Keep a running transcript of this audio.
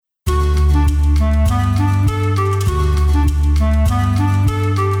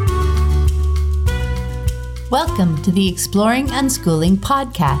Welcome to the Exploring Unschooling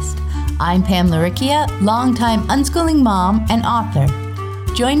podcast. I'm Pam Laricchia, longtime unschooling mom and author.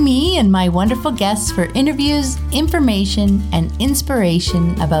 Join me and my wonderful guests for interviews, information, and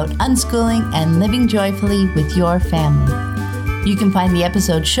inspiration about unschooling and living joyfully with your family. You can find the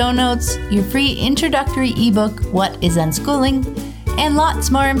episode show notes, your free introductory ebook, What is Unschooling, and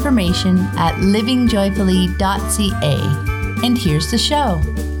lots more information at livingjoyfully.ca. And here's the show.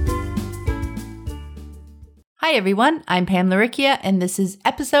 Hi everyone, I'm Pam Laricchia, and this is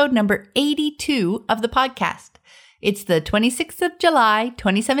episode number 82 of the podcast. It's the 26th of July,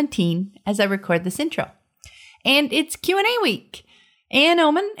 2017, as I record this intro. And it's Q&A week. Ann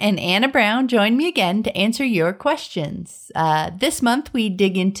Oman and Anna Brown join me again to answer your questions. This month we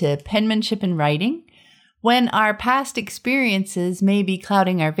dig into penmanship and writing, when our past experiences may be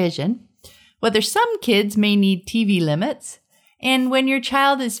clouding our vision, whether some kids may need TV limits, and when your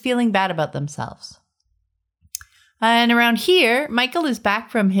child is feeling bad about themselves. And around here, Michael is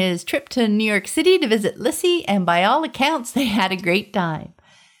back from his trip to New York City to visit Lissy, and by all accounts, they had a great time.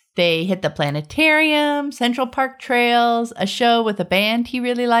 They hit the planetarium, Central Park trails, a show with a band he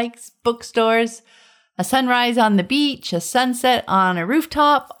really likes, bookstores, a sunrise on the beach, a sunset on a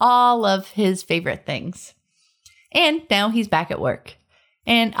rooftop, all of his favorite things. And now he's back at work.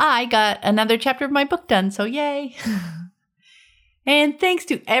 And I got another chapter of my book done, so yay! And thanks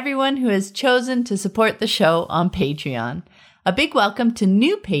to everyone who has chosen to support the show on Patreon. A big welcome to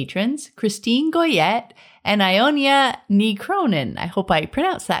new patrons, Christine Goyette and Ionia Nikronen. I hope I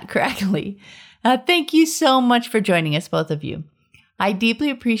pronounced that correctly. Thank you so much for joining us, both of you. I deeply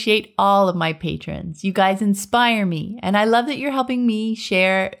appreciate all of my patrons. You guys inspire me, and I love that you're helping me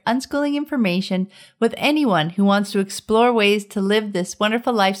share unschooling information with anyone who wants to explore ways to live this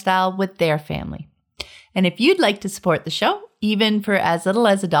wonderful lifestyle with their family. And if you'd like to support the show, even for as little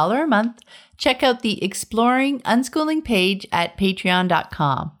as $1 a month, check out the Exploring Unschooling page at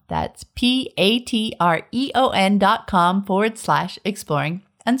patreon.com. That's patreon.com/exploring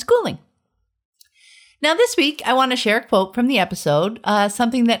unschooling. Now this week, I want to share a quote from the episode,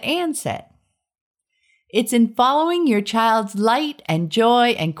 something that Anne said. It's in following your child's light and joy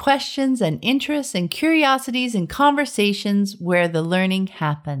and questions and interests and curiosities and conversations where the learning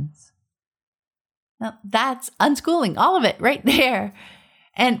happens. Now, that's unschooling, all of it right there.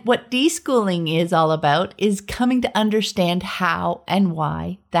 And what deschooling is all about is coming to understand how and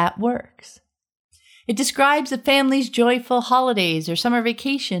why that works. It describes a family's joyful holidays or summer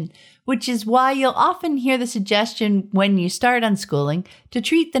vacation, which is why you'll often hear the suggestion when you start unschooling to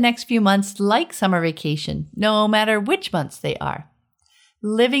treat the next few months like summer vacation, no matter which months they are.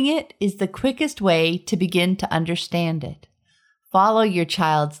 Living it is the quickest way to begin to understand it. Follow your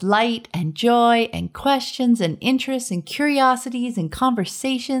child's light and joy and questions and interests and curiosities and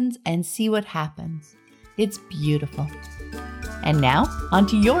conversations and see what happens. It's beautiful. And now, on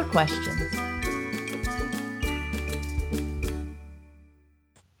to your questions.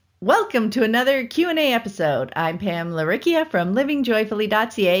 Welcome to another Q&A episode. I'm Pam Laricchia from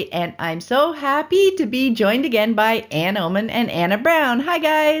livingjoyfully.ca, and I'm so happy to be joined again by Ann Oman and Anna Brown. Hi,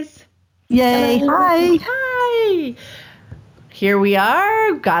 guys. Yay. Hello. Hi. Hi. Here we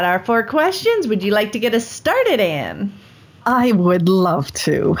are. Got our 4 questions. Would you like to get us started, Anne? I would love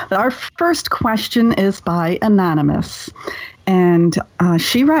to. Our first question is by Anonymous. And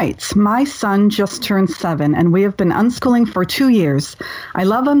she writes, my son just turned 7, and we have been unschooling for 2 years. I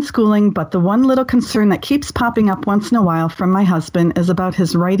love unschooling, but the one little concern that keeps popping up once in a while from my husband is about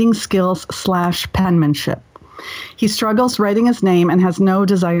his writing skills / penmanship. He struggles writing his name and has no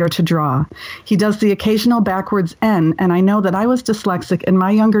desire to draw. He does the occasional backwards N, and I know that I was dyslexic in my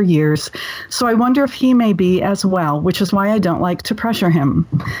younger years, so I wonder if he may be as well, which is why I don't like to pressure him.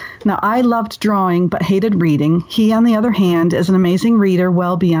 Now, I loved drawing but hated reading. He, on the other hand, is an amazing reader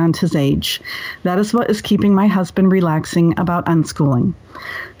well beyond his age. That is what is keeping my husband relaxing about unschooling.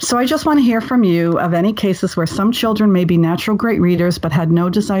 So I just want to hear from you of any cases where some children may be natural great readers but had no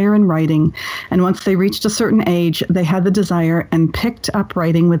desire in writing, and once they reached a certain age, they had the desire and picked up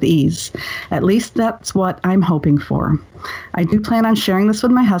writing with ease. At least that's what I'm hoping for. I do plan on sharing this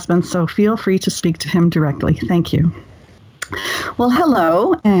with my husband, so feel free to speak to him directly. Thank you. Well,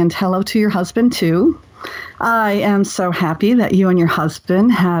 hello, and hello to your husband, too. I am so happy that you and your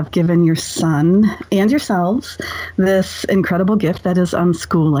husband have given your son and yourselves this incredible gift that is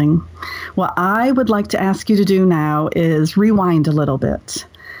unschooling. What I would like to ask you to do now is rewind a little bit.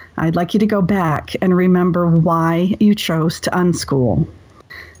 I'd like you to go back and remember why you chose to unschool.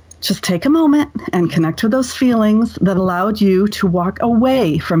 Just take a moment and connect with those feelings that allowed you to walk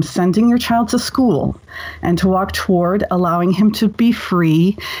away from sending your child to school and to walk toward allowing him to be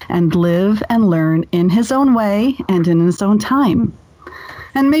free and live and learn in his own way and in his own time.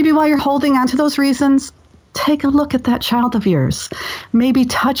 And maybe while you're holding on to those reasons, take a look at that child of yours. Maybe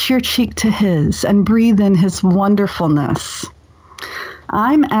touch your cheek to his and breathe in his wonderfulness.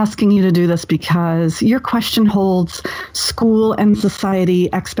 I'm asking you to do this because your question holds school and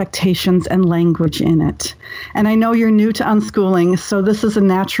society expectations and language in it. And I know you're new to unschooling, so this is a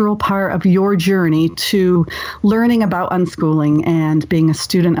natural part of your journey to learning about unschooling and being a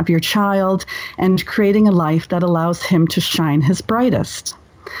student of your child and creating a life that allows him to shine his brightest.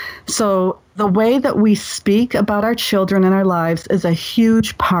 So the way that we speak about our children and our lives is a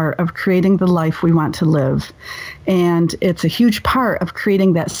huge part of creating the life we want to live. And it's a huge part of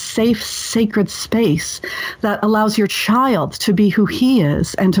creating that safe, sacred space that allows your child to be who he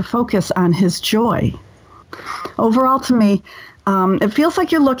is and to focus on his joy. Overall, to me, it feels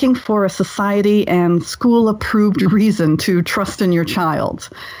like you're looking for a society and school-approved reason to trust in your child.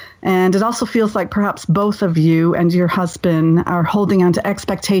 And it also feels like perhaps both of you and your husband are holding on to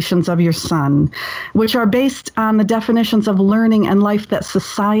expectations of your son, which are based on the definitions of learning and life that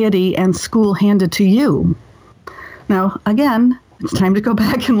society and school handed to you. Now, again, it's time to go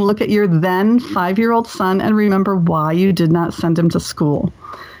back and look at your then 5-year-old son and remember why you did not send him to school.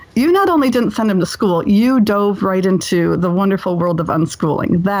 You not only didn't send him to school, you dove right into the wonderful world of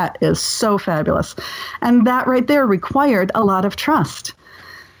unschooling. That is so fabulous. And that right there required a lot of trust.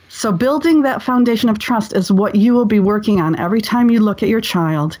 So building that foundation of trust is what you will be working on every time you look at your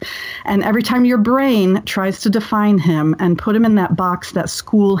child and every time your brain tries to define him and put him in that box that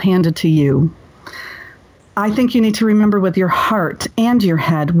school handed to you. I think you need to remember with your heart and your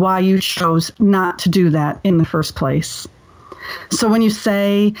head why you chose not to do that in the first place. So when you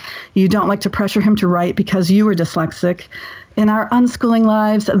say you don't like to pressure him to write because you were dyslexic, in our unschooling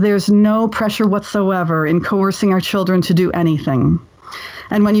lives, there's no pressure whatsoever in coercing our children to do anything.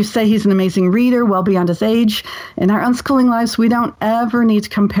 And when you say he's an amazing reader, well beyond his age, in our unschooling lives, we don't ever need to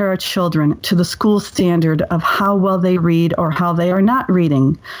compare our children to the school standard of how well they read or how they are not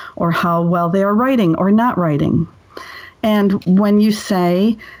reading or how well they are writing or not writing. And when you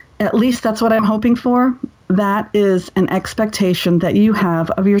say, at least that's what I'm hoping for, that is an expectation that you have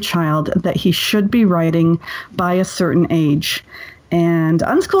of your child that he should be writing by a certain age. And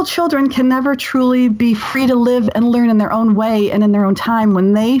unschooled children can never truly be free to live and learn in their own way and in their own time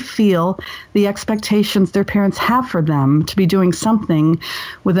when they feel the expectations their parents have for them to be doing something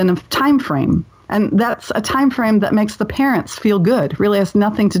within a time frame. And that's a time frame that makes the parents feel good, really has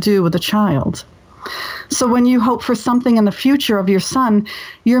nothing to do with the child. So when you hope for something in the future of your son,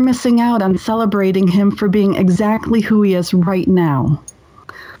 you're missing out on celebrating him for being exactly who he is right now.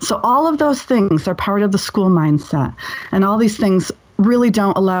 So all of those things are part of the school mindset. And all these things really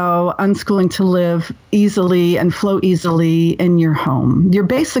don't allow unschooling to live easily and flow easily in your home. You're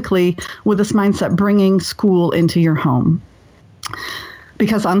basically, with this mindset, bringing school into your home.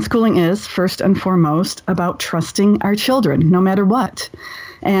 Because unschooling is, first and foremost, about trusting our children, no matter what,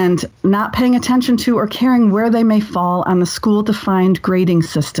 and not paying attention to or caring where they may fall on the school-defined grading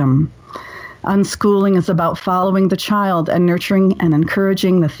system. Unschooling is about following the child and nurturing and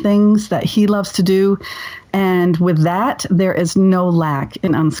encouraging the things that he loves to do. And with that, there is no lack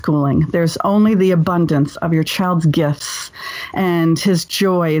in unschooling. There's only the abundance of your child's gifts and his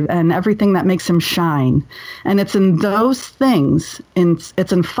joy and everything that makes him shine. And it's in those things,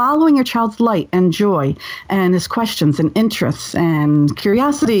 it's in following your child's light and joy and his questions and interests and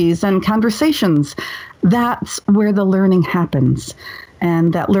curiosities and conversations. That's where the learning happens.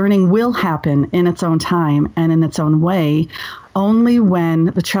 And that learning will happen in its own time and in its own way, only when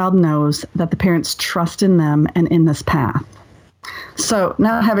the child knows that the parents trust in them and in this path. So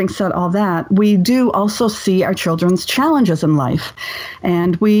now having said all that, we do also see our children's challenges in life.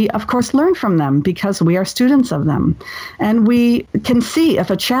 And we, of course, learn from them because we are students of them. And we can see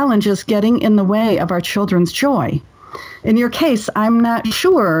if a challenge is getting in the way of our children's joy. In your case, I'm not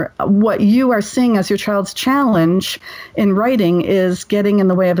sure what you are seeing as your child's challenge in writing is getting in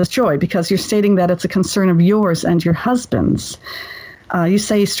the way of his joy, because you're stating that it's a concern of yours and your husband's. You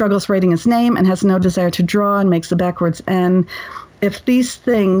say he struggles writing his name and has no desire to draw and makes a backwards N. If these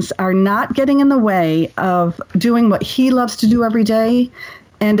things are not getting in the way of doing what he loves to do every day,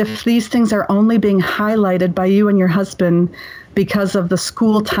 and if these things are only being highlighted by you and your husband because of the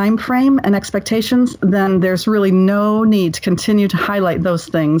school time frame and expectations, then there's really no need to continue to highlight those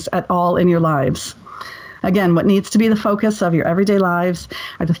things at all in your lives. Again, what needs to be the focus of your everyday lives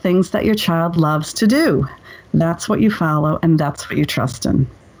are the things that your child loves to do. That's what you follow, and that's what you trust in.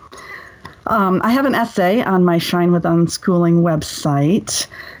 I have an essay on my Shine with Unschooling website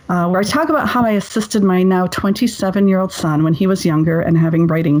where I talk about how I assisted my now 27-year-old son when he was younger and having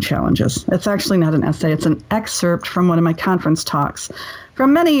writing challenges. It's actually not an essay. It's an excerpt from one of my conference talks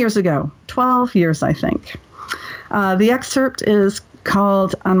from many years ago, 12 years, I think. The excerpt is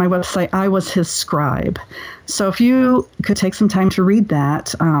called on my website, I Was His Scribe. So if you could take some time to read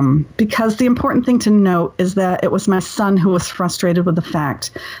that, because the important thing to note is that it was my son who was frustrated with the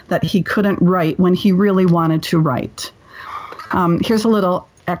fact that he couldn't write when he really wanted to write. Here's a little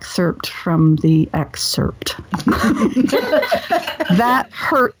excerpt from the excerpt. That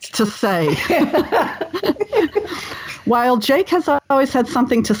hurts to say. While Jake has always had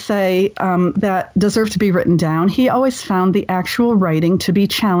something to say that deserved to be written down, he always found the actual writing to be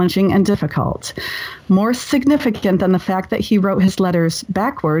challenging and difficult. More significant than the fact that he wrote his letters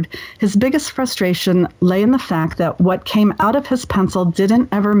backward, his biggest frustration lay in the fact that what came out of his pencil didn't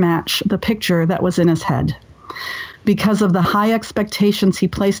ever match the picture that was in his head. Because of the high expectations he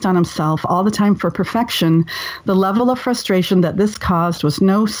placed on himself all the time for perfection, the level of frustration that this caused was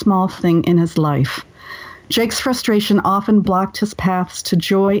no small thing in his life. Jake's frustration often blocked his paths to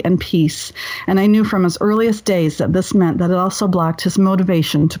joy and peace, and I knew from his earliest days that this meant that it also blocked his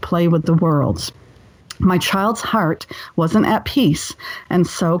motivation to play with the world. My child's heart wasn't at peace, and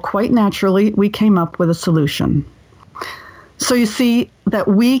so quite naturally, we came up with a solution. So you see that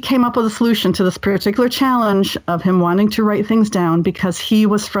we came up with a solution to this particular challenge of him wanting to write things down because he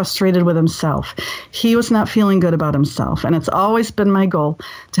was frustrated with himself. He was not feeling good about himself. And it's always been my goal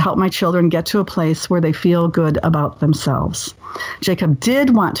to help my children get to a place where they feel good about themselves. Jacob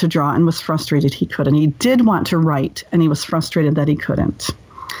did want to draw and was frustrated he couldn't. He did want to write and he was frustrated that he couldn't.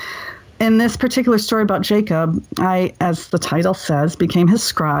 In this particular story about Jacob, I, as the title says, became his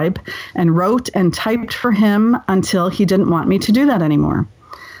scribe and wrote and typed for him until he didn't want me to do that anymore.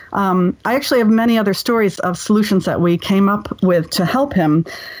 I actually have many other stories of solutions that we came up with to help him.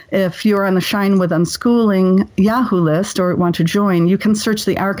 If you're on the Shine with Unschooling Yahoo list or want to join, you can search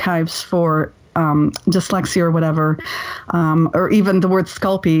the archives for dyslexia or whatever, or even the word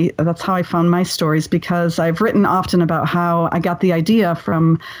Sculpey. That's how I found my stories, because I've written often about how I got the idea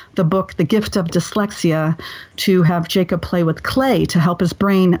from the book, The Gift of Dyslexia, to have Jacob play with clay to help his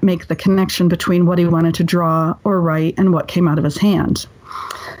brain make the connection between what he wanted to draw or write and what came out of his hand.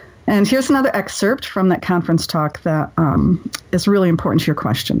 And here's another excerpt from that conference talk that is really important to your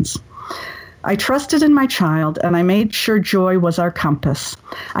questions. I trusted in my child, and I made sure joy was our compass.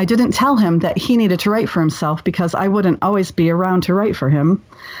 I didn't tell him that he needed to write for himself because I wouldn't always be around to write for him.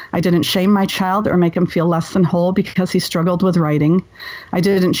 I didn't shame my child or make him feel less than whole because he struggled with writing. I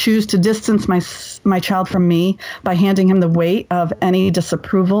didn't choose to distance my child from me by handing him the weight of any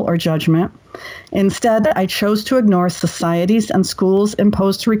disapproval or judgment. Instead, I chose to ignore society's and schools'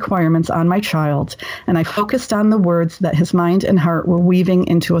 imposed requirements on my child, and I focused on the words that his mind and heart were weaving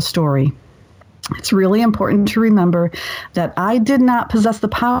into a story. It's really important to remember that I did not possess the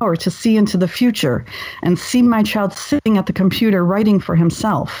power to see into the future and see my child sitting at the computer writing for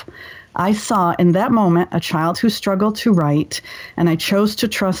himself. I saw in that moment a child who struggled to write, and I chose to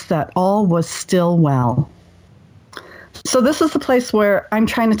trust that all was still well. So this is the place where I'm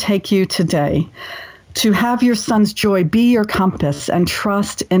trying to take you today, to have your son's joy be your compass and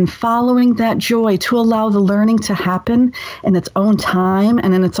trust in following that joy to allow the learning to happen in its own time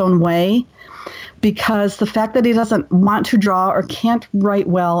and in its own way. Because the fact that he doesn't want to draw or can't write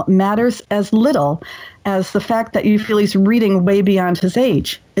well matters as little as the fact that you feel he's reading way beyond his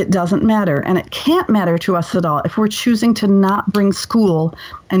age. It doesn't matter, and it can't matter to us at all if we're choosing to not bring school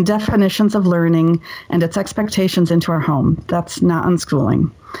and definitions of learning and its expectations into our home. That's not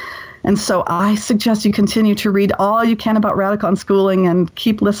unschooling. And so I suggest you continue to read all you can about radical unschooling and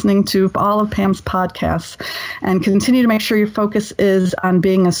keep listening to all of Pam's podcasts and continue to make sure your focus is on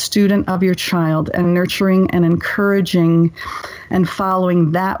being a student of your child and nurturing and encouraging and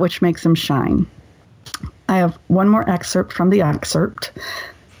following that which makes him shine. I have one more excerpt from the excerpt.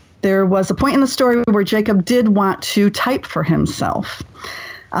 There was a point in the story where Jacob did want to type for himself.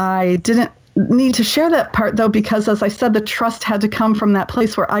 I didn't need to share that part, though, because, as I said, the trust had to come from that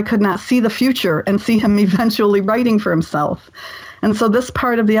place where I could not see the future and see him eventually writing for himself. And so this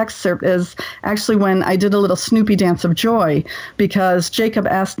part of the excerpt is actually when I did a little Snoopy dance of joy, because Jacob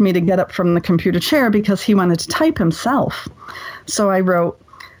asked me to get up from the computer chair because he wanted to type himself. So I wrote,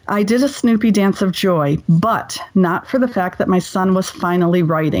 I did a Snoopy dance of joy, but not for the fact that my son was finally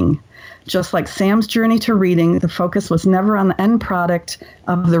writing. Just like Sam's journey to reading, the focus was never on the end product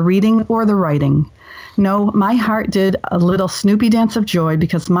of the reading or the writing. No, my heart did a little Snoopy dance of joy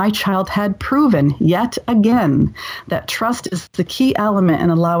because my child had proven, yet again, that trust is the key element in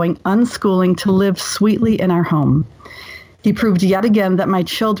allowing unschooling to live sweetly in our home. He proved yet again that my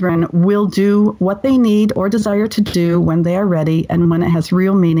children will do what they need or desire to do when they are ready and when it has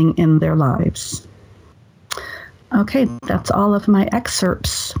real meaning in their lives. Okay, that's all of my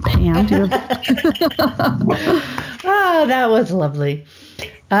excerpts. Pam, do you have... Oh, that was lovely.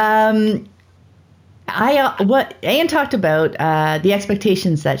 What Anne talked about, the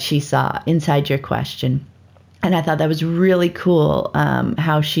expectations that she saw inside your question. And I thought that was really cool,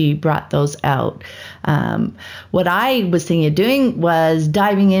 how she brought those out. What I was thinking of doing was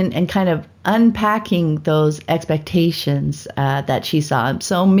diving in and kind of unpacking those expectations that she saw.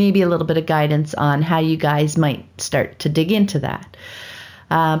 So maybe a little bit of guidance on how you guys might start to dig into that.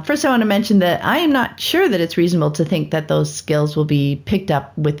 First, I want to mention that I am not sure that it's reasonable to think that those skills will be picked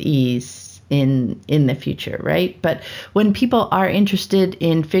up with ease in the future, right? But when people are interested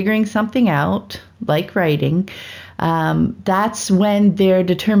in figuring something out, like writing, that's when their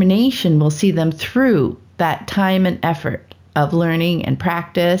determination will see them through that time and effort of learning and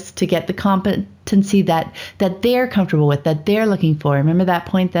practice to get the competency that they're comfortable with, that they're looking for. Remember that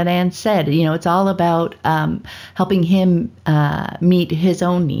point that Anne said, it's all about helping him meet his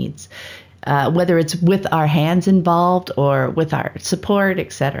own needs, whether it's with our hands involved or with our support,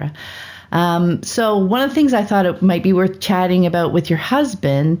 etc. So one of the things I thought it might be worth chatting about with your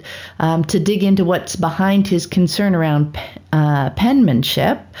husband, to dig into what's behind his concern around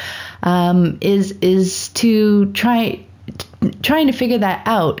penmanship, is to trying to figure that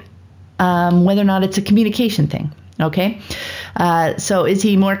out, whether or not it's a communication thing. Okay. So is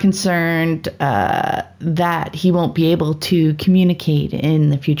he more concerned that he won't be able to communicate in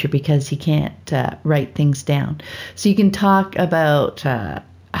the future because he can't write things down? So you can talk about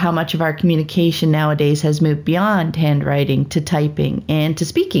how much of our communication nowadays has moved beyond handwriting to typing and to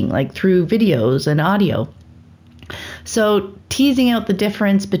speaking, like through videos and audio. So teasing out the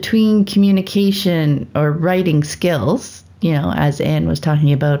difference between communication or writing skills, as Anne was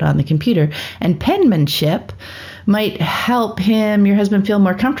talking about on the computer, and penmanship might help your husband feel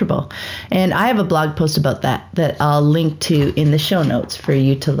more comfortable. And I have a blog post about that I'll link to in the show notes for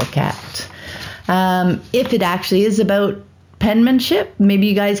you to look at. If it actually is about penmanship, maybe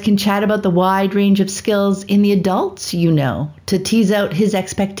you guys can chat about the wide range of skills in the adults to tease out his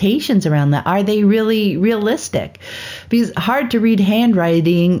expectations around that. Are they really realistic? Because hard to read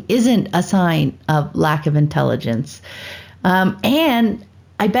handwriting isn't a sign of lack of intelligence. And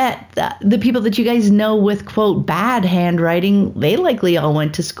I bet the people that you guys know with, quote, bad handwriting, they likely all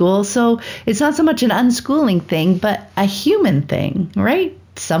went to school. So it's not so much an unschooling thing, but a human thing, right?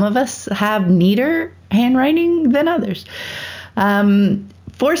 Some of us have neater handwriting than others.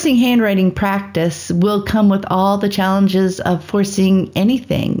 Forcing handwriting practice will come with all the challenges of forcing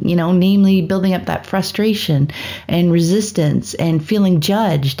anything, namely building up that frustration and resistance and feeling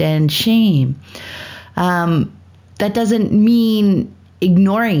judged and shame. That doesn't mean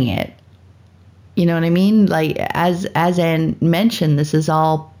ignoring it. You know what I mean? Like, as Anne mentioned, this is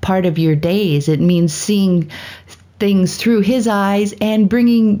all part of your days. It means seeing things through his eyes and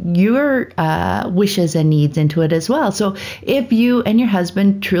bringing your wishes and needs into it as well. So if you and your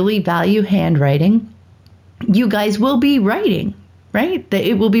husband truly value handwriting, you guys will be writing, right?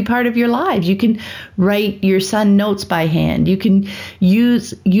 It will be part of your lives. You can write your son notes by hand. You can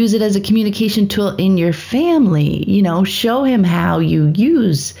use it as a communication tool in your family. Show him how you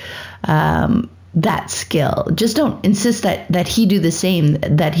use that skill. Just don't insist that he do the same,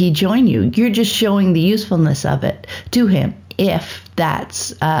 that he join you. You're just showing the usefulness of it to him, if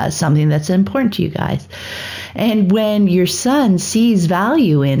that's something that's important to you guys. And when your son sees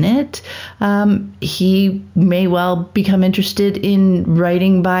value in it, he may well become interested in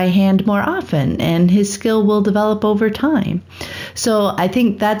writing by hand more often, and his skill will develop over time. So I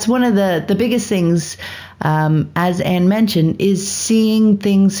think that's one of the biggest things, as Anne mentioned, is seeing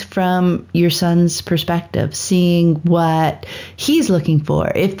things from your son's perspective, seeing what he's looking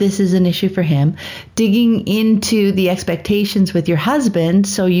for, if this is an issue for him, digging into the expectations with your husband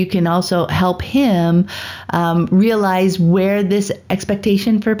so you can also help him realize where this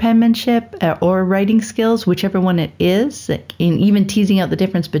expectation for penmanship or writing skills, whichever one it is, and even teasing out the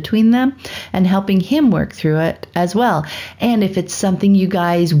difference between them and helping him work through it as well. And if it's something you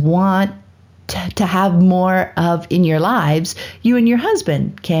guys want to have more of in your lives, you and your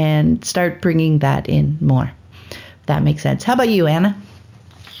husband can start bringing that in more. If that makes sense. How about you, Anna?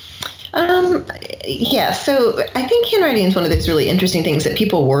 Yeah, so I think handwriting is one of those really interesting things that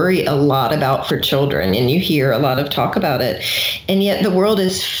people worry a lot about for children, and you hear a lot of talk about it. And yet the world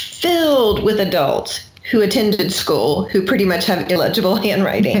is filled with adults who attended school who pretty much have illegible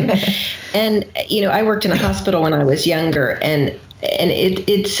handwriting. And, I worked in a hospital when I was younger, and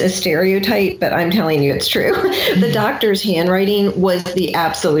it's a stereotype, but I'm telling you it's true. The doctor's handwriting was the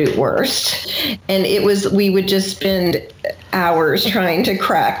absolute worst. And we would just spend hours trying to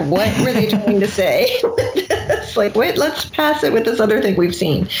crack what were they trying to say. It's like, wait, let's pass it with this other thing we've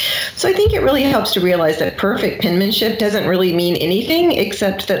seen. So I think it really helps to realize that perfect penmanship doesn't really mean anything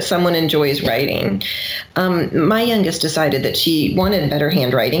except that someone enjoys writing. My youngest decided that she wanted better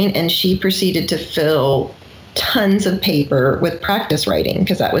handwriting, and she proceeded to fill tons of paper with practice writing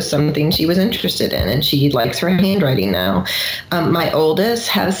because that was something she was interested in, and she likes her handwriting now. My oldest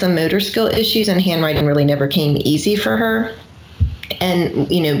has some motor skill issues, and handwriting really never came easy for her. And,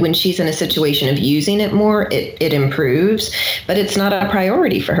 when she's in a situation of using it more, it improves, but it's not a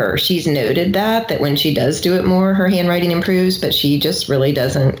priority for her. She's noted that when she does do it more, her handwriting improves, but she just really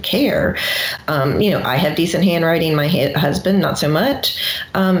doesn't care. I have decent handwriting. My husband, not so much.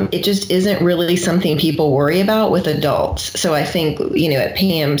 It just isn't really something people worry about with adults. So I think,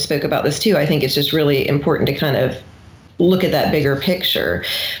 Pam spoke about this too. I think it's just really important to kind of look at that bigger picture.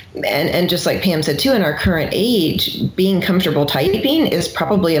 And just like Pam said too, in our current age, being comfortable typing is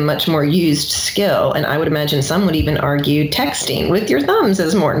probably a much more used skill. And I would imagine some would even argue texting with your thumbs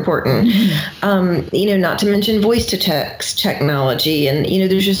is more important. Mm-hmm. Not to mention voice to text technology. And,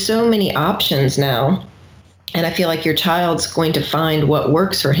 there's just so many options now. And I feel like your child's going to find what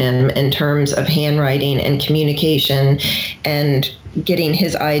works for him in terms of handwriting and communication and getting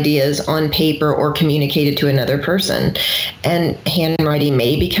his ideas on paper or communicated to another person. And handwriting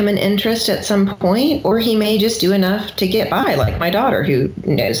may become an interest at some point, or he may just do enough to get by, like my daughter, who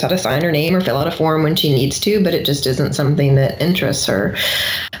knows how to sign her name or fill out a form when she needs to, but it just isn't something that interests her.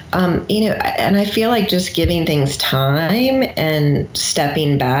 And I feel like just giving things time and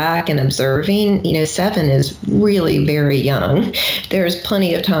stepping back and observing, 7 is really very young. There's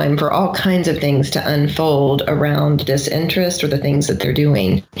plenty of time for all kinds of things to unfold around this interest or the things that they're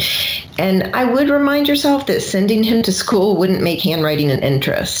doing. And I would remind yourself that sending him to school wouldn't make handwriting an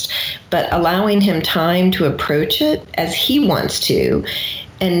interest, but allowing him time to approach it as he wants to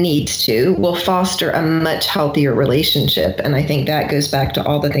and needs to will foster a much healthier relationship. And I think that goes back to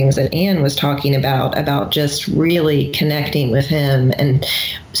all the things that Anne was talking about just really connecting with him and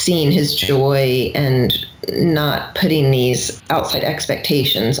seeing his joy and not putting these outside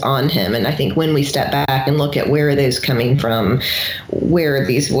expectations on him. And I think when we step back and look at where are those coming from, where are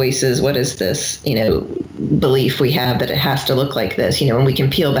these voices, what is this, belief we have that it has to look like this, when we can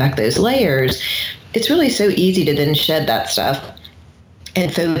peel back those layers, it's really so easy to then shed that stuff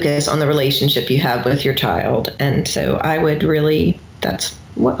and focus on the relationship you have with your child. And so I would really, that's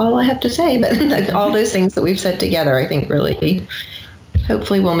all I have to say. But all those things that we've said together, I think really,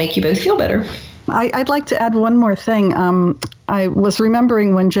 hopefully will make you both feel better. I'd like to add one more thing. I was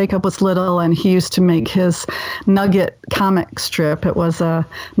remembering when Jacob was little and he used to make his Nugget comic strip.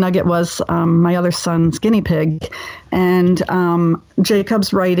 Nugget was my other son's guinea pig. And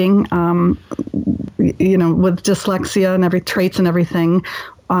Jacob's writing, with dyslexia and traits and everything,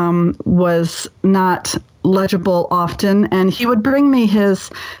 was not legible often. And he would bring me his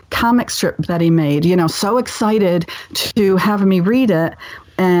comic strip that he made, so excited to have me read it.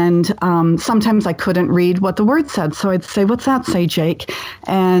 And sometimes I couldn't read what the word said. So I'd say, "What's that say, Jake?"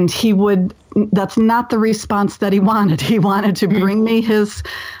 And that's not the response that he wanted. He wanted to bring me his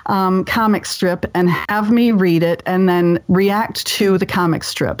comic strip and have me read it and then react to the comic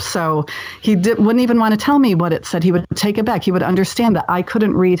strip. So he wouldn't even want to tell me what it said. He would take it back. He would understand that I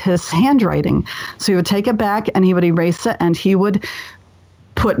couldn't read his handwriting. So he would take it back and he would erase it, and he would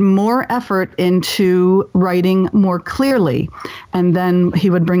put more effort into writing more clearly. And then he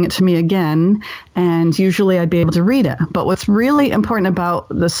would bring it to me again, and usually I'd be able to read it. But what's really important about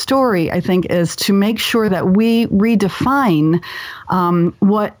the story, I think, is to make sure that we redefine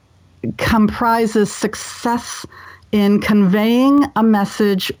what comprises success in conveying a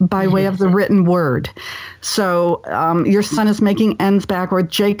message by way of the written word. So your son is making ends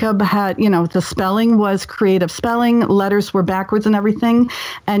backward. Jacob had, the spelling was creative spelling, letters were backwards and everything.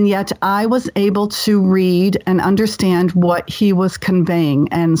 And yet I was able to read and understand what he was conveying.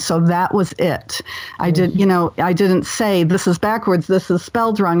 And so that was it. I didn't say this is backwards, this is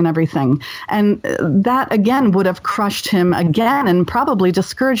spelled wrong and everything. And that again would have crushed him again and probably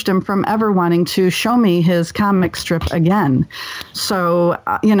discouraged him from ever wanting to show me his comic strip again. So,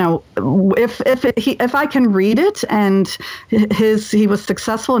 if I can read it and he was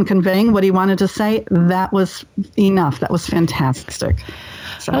successful in conveying what he wanted to say, that was enough. That was fantastic.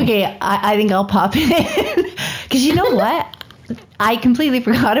 So. Okay, I think I'll pop in because you know what? I completely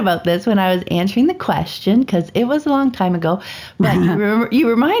forgot about this when I was answering the question because it was a long time ago. But you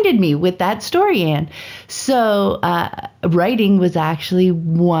reminded me with that story, Anne. So writing was actually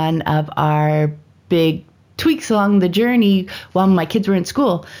one of our big tweaks along the journey while my kids were in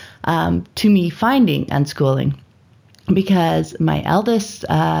school to me finding unschooling. Because my eldest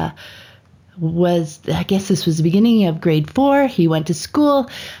I guess this was the beginning of grade 4. He went to school.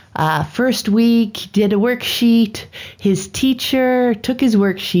 First week, did a worksheet. His teacher took his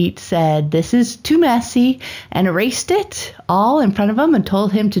worksheet, said, "This is too messy," and erased it all in front of him and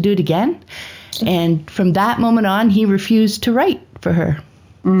told him to do it again. And from that moment on, he refused to write for her.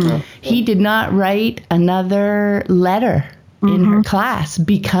 Mm. He did not write another letter in her class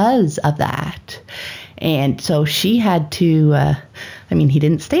because of that. And so she had to, he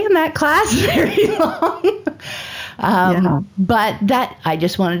didn't stay in that class very long. But I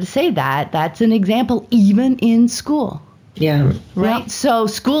just wanted to say that's an example even in school. Yeah. Right. Yep. So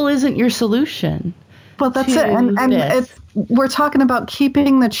school isn't your solution. Well, that's it. And we're talking about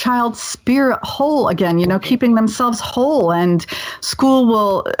keeping the child's spirit whole again, keeping themselves whole, and school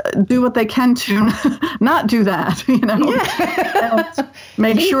will do what they can to not do that, Yeah.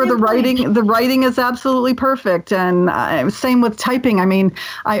 Make sure the writing is absolutely perfect. And same with typing.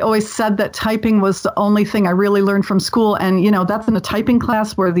 I always said that typing was the only thing I really learned from school. And, that's in a typing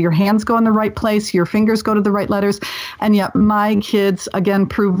class where your hands go in the right place, your fingers go to the right letters. And yet my kids, again,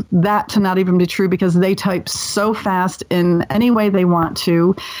 prove that to not even be true because they type so fast in any way they want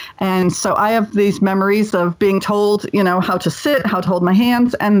to. And so I have these memories of being told, how to sit, how to hold my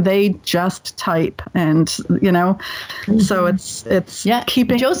hands, and they just type. And, so it's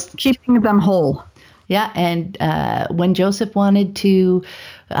keeping them whole. Yeah. And when Joseph wanted to,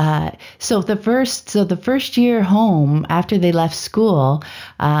 so the first year home after they left school,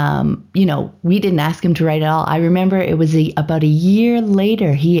 we didn't ask him to write at all. I remember it was about a year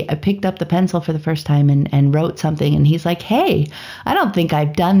later, he picked up the pencil for the first time and wrote something. And he's like, "Hey, I don't think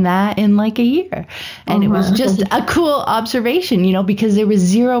I've done that in like a year." And it was just a cool observation, because there was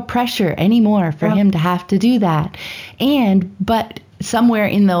zero pressure anymore for him to have to do that. But somewhere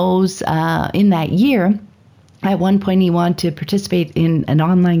in in that year, at one point he wanted to participate in an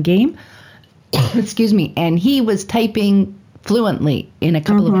online game. Excuse me. And he was typing fluently in a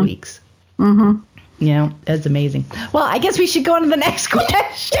couple of weeks. Mm-hmm. That's amazing. Well, I guess we should go on to the next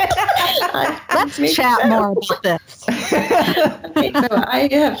question. Let's chat more about this. Okay, so I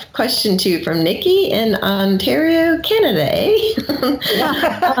have question 2 from Nikki in Ontario, Canada.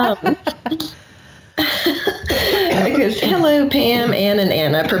 Because, "Hello, Pam, Anne, and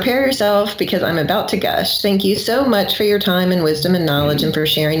Anna. Prepare yourself because I'm about to gush. Thank you so much for your time and wisdom and knowledge and for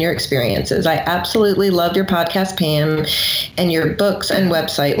sharing your experiences. I absolutely love your podcast, Pam, and your books and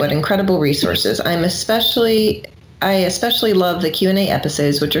website. What incredible resources. I especially love the Q&A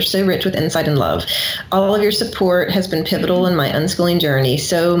episodes, which are so rich with insight and love. All of your support has been pivotal in my unschooling journey.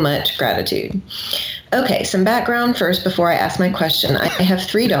 So much gratitude." Okay, some background first before I ask my question. I have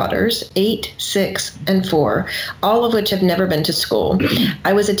 3 daughters, 8, 6, and 4, all of which have never been to school.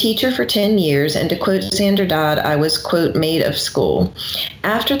 I was a teacher for 10 years, and to quote Sandra Dodd, I was, quote, made of school.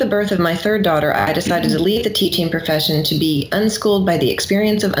 After the birth of my 3rd daughter, I decided to leave the teaching profession to be unschooled by the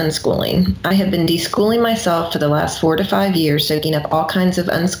experience of unschooling. I have been deschooling myself for the last 4 to 5 years, soaking up all kinds of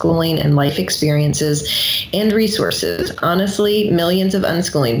unschooling and life experiences and resources. Honestly, millions of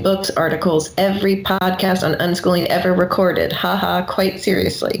unschooling books, articles, every podcast on unschooling ever recorded. Haha, quite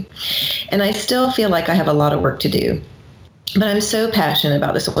seriously. And I still feel like I have a lot of work to do. But I'm so passionate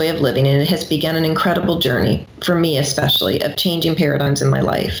about this way of living, and it has begun an incredible journey, for me especially, of changing paradigms in my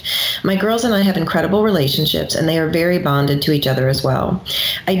life. My girls and I have incredible relationships, and they are very bonded to each other as well.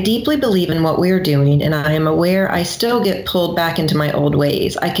 I deeply believe in what we are doing, and I am aware I still get pulled back into my old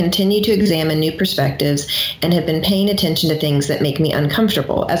ways. I continue to examine new perspectives and have been paying attention to things that make me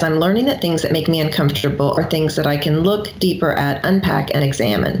uncomfortable, as I'm learning that things that make me uncomfortable are things that I can look deeper at, unpack, and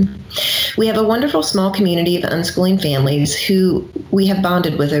examine. We have a wonderful small community of unschooling families who we have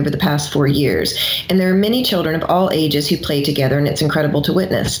bonded with over the past 4 years, and there are many children of all ages who play together, and it's incredible to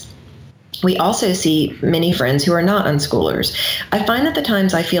witness. We also see many friends who are not unschoolers. I find that the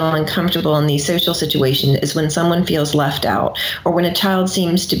times I feel uncomfortable in these social situations is when someone feels left out, or when a child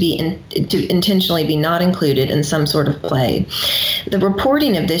seems to intentionally be not included in some sort of play. The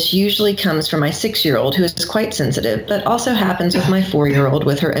reporting of this usually comes from my 6-year-old, who is quite sensitive, but also happens with my 4-year-old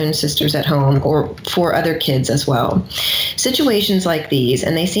with her own sisters at home, or 4 other kids as well. Situations like these,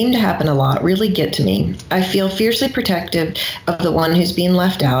 and they seem to happen a lot, really get to me. I feel fiercely protective of the one who's being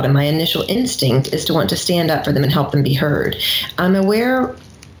left out, and my initial instinct is to want to stand up for them and help them be heard. I'm aware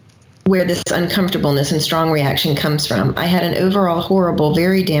where this uncomfortableness and strong reaction comes from. I had an overall horrible,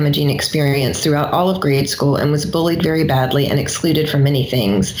 very damaging experience throughout all of grade school and was bullied very badly and excluded from many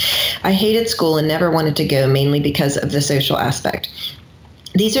things. I hated school and never wanted to go, mainly because of the social aspect.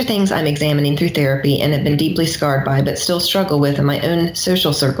 These are things I'm examining through therapy and have been deeply scarred by, but still struggle with in my own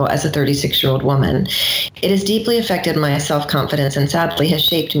social circle as a 36-year-old woman. It has deeply affected my self-confidence and sadly has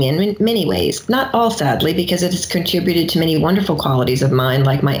shaped me in many ways. Not all sadly, because it has contributed to many wonderful qualities of mine,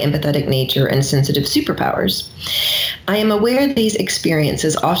 like my empathetic nature and sensitive superpowers. I am aware these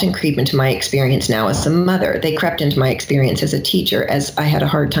experiences often creep into my experience now as a mother. They crept into my experience as a teacher, as I had a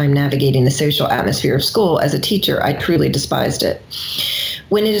hard time navigating the social atmosphere of school. As a teacher, I truly despised it.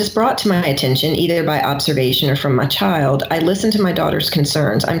 When it is brought to my attention, either by observation or from my child, I listen to my daughter's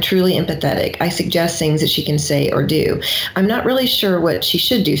concerns. I'm truly empathetic. I suggest things that she can say or do. I'm not really sure what she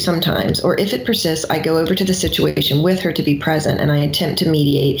should do sometimes, or if it persists, I go over to the situation with her to be present and I attempt to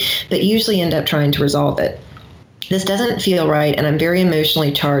mediate, but usually end up trying to resolve it. This doesn't feel right, and I'm very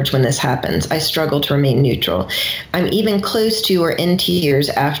emotionally charged when this happens. I struggle to remain neutral. I'm even close to or in tears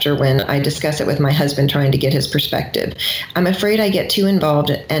after when I discuss it with my husband, trying to get his perspective. I'm afraid I get too involved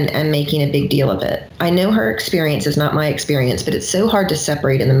and am making a big deal of it. I know her experience is not my experience, but it's so hard to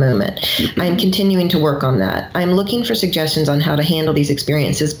separate in the moment. I'm continuing to work on that. I'm looking for suggestions on how to handle these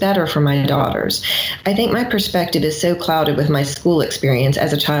experiences better for my daughters. I think my perspective is so clouded with my school experience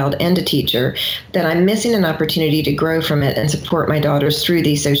as a child and a teacher that I'm missing an opportunity to grow from it and support my daughters through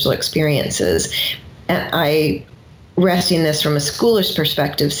these social experiences. And I resting this from a schoolish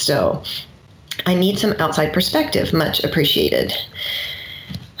perspective still. I need some outside perspective, much appreciated.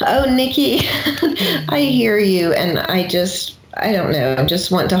 Oh, Nikki, I hear you. And I don't know,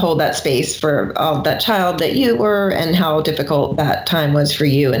 just want to hold that space for all that child that you were and how difficult that time was for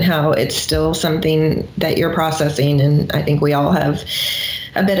you and how it's still something that you're processing. And I think we all have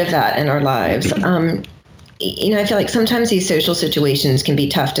a bit of that in our lives. I feel like sometimes these social situations can be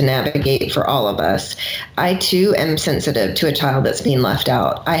tough to navigate for all of us. I, too, am sensitive to a child that's being left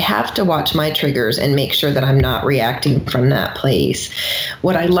out. I have to watch my triggers and make sure that I'm not reacting from that place.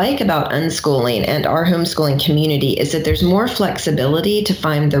 What I like about unschooling and our homeschooling community is that there's more flexibility to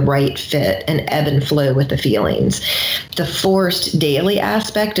find the right fit and ebb and flow with the feelings. The forced daily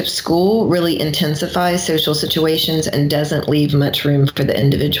aspect of school really intensifies social situations and doesn't leave much room for the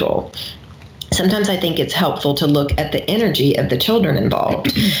individual. Sometimes I think it's helpful to look at the energy of the children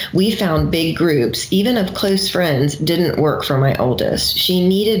involved. We found big groups, even of close friends, didn't work for my oldest. She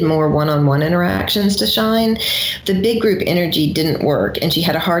needed more one-on-one interactions to shine. The big group energy didn't work, and she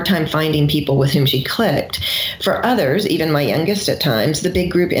had a hard time finding people with whom she clicked. For others, even my youngest at times, the big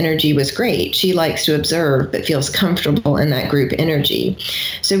group energy was great. She likes to observe, but feels comfortable in that group energy.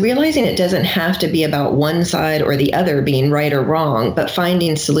 So realizing it doesn't have to be about one side or the other being right or wrong, but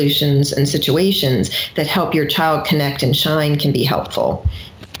finding solutions and situations that help your child connect and shine can be helpful.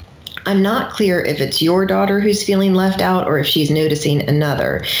 I'm not clear if it's your daughter who's feeling left out or if she's noticing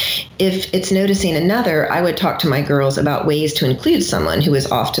another. If it's noticing another, I would talk to my girls about ways to include someone who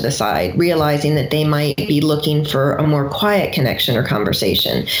is off to the side, realizing that they might be looking for a more quiet connection or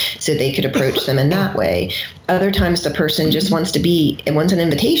conversation, so they could approach them in that way. Other times the person just wants an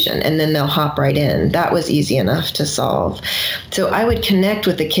invitation, and then they'll hop right in. That was easy enough to solve. So I would connect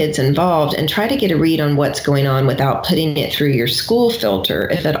with the kids involved and try to get a read on what's going on without putting it through your school filter,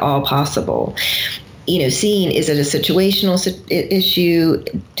 if at all possible. Seeing, is it a situational issue?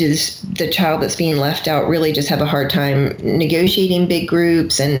 Does the child that's being left out really just have a hard time negotiating big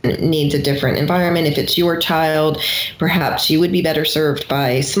groups and needs a different environment? If it's your child, perhaps you would be better served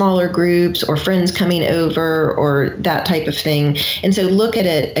by smaller groups or friends coming over or that type of thing. And so look at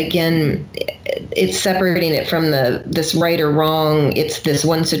it again, it's separating it from this right or wrong. It's this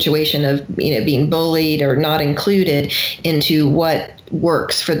one situation of, being bullied or not included into what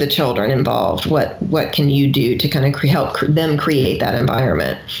works for the children involved. What can you do to kind of help them create that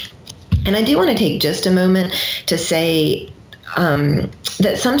environment? And I do want to take just a moment to say,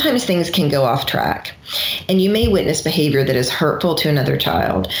 that sometimes things can go off track and you may witness behavior that is hurtful to another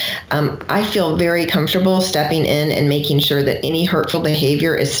child. I feel very comfortable stepping in and making sure that any hurtful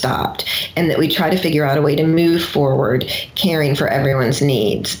behavior is stopped and that we try to figure out a way to move forward, caring for everyone's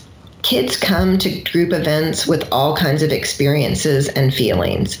needs. Kids come to group events with all kinds of experiences and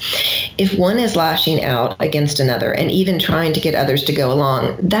feelings. If one is lashing out against another and even trying to get others to go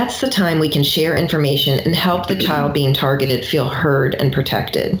along, that's the time we can share information and help the child being targeted feel heard and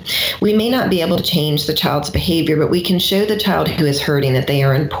protected. We may not be able to change the child's behavior, but we can show the child who is hurting that they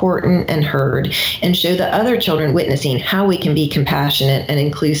are important and heard, and show the other children witnessing how we can be compassionate and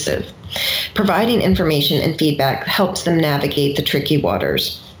inclusive. Providing information and feedback helps them navigate the tricky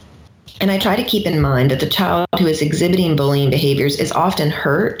waters. And I try to keep in mind that the child who is exhibiting bullying behaviors is often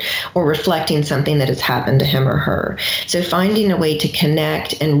hurt or reflecting something that has happened to him or her. So finding a way to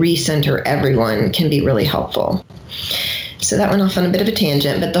connect and recenter everyone can be really helpful. So that went off on a bit of a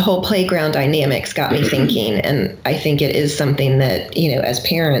tangent, but the whole playground dynamics got me thinking. And I think it is something that, as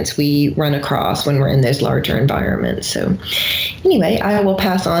parents, we run across when we're in those larger environments. So anyway, I will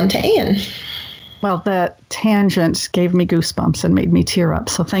pass on to Anne. Well, that tangent gave me goosebumps and made me tear up.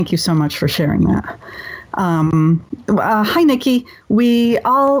 So thank you so much for sharing that. Hi, Nikki. We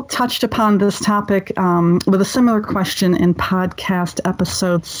all touched upon this topic with a similar question in podcast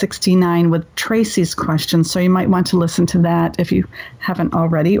episode 69 with Tracy's question. So you might want to listen to that if you haven't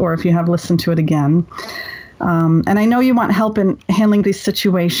already, or if you have listened to it again. And I know you want help in handling these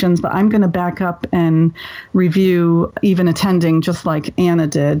situations, but I'm going to back up and review even attending just like Anna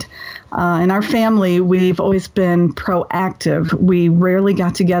did. In our family, we've always been proactive. We rarely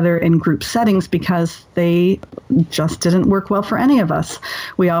got together in group settings because they just didn't work well for any of us.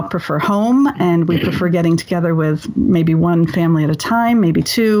 We all prefer home, and we prefer getting together with maybe one family at a time, maybe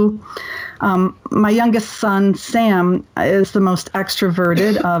two. My youngest son, Sam, is the most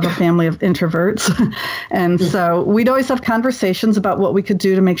extroverted of a family of introverts. And so we'd always have conversations about what we could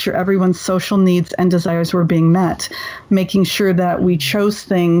do to make sure everyone's social needs and desires were being met, making sure that we chose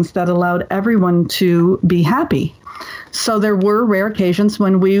things that allowed everyone to be happy. So there were rare occasions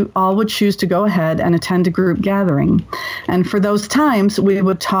when we all would choose to go ahead and attend a group gathering. And for those times, we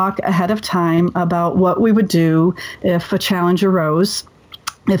would talk ahead of time about what we would do if a challenge arose.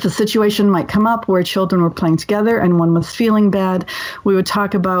 If a situation might come up where children were playing together and one was feeling bad, we would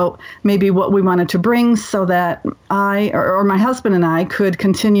talk about maybe what we wanted to bring so that I or my husband and I could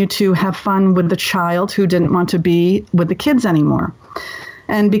continue to have fun with the child who didn't want to be with the kids anymore.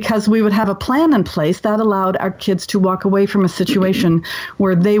 And because we would have a plan in place, that allowed our kids to walk away from a situation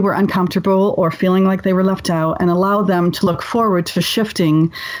where they were uncomfortable or feeling like they were left out, and allow them to look forward to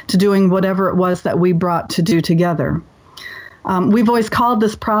shifting to doing whatever it was that we brought to do together. We've always called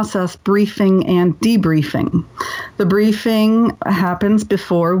this process briefing and debriefing. The briefing happens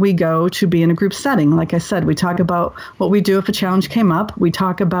before we go to be in a group setting. Like I said, we talk about what we do if a challenge came up. We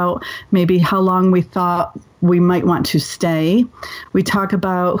talk about maybe how long we thought we might want to stay. We talk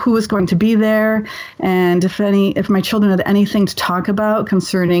about who is going to be there, and if my children had anything to talk about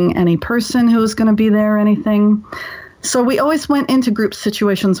concerning any person who was going to be there or anything. So we always went into group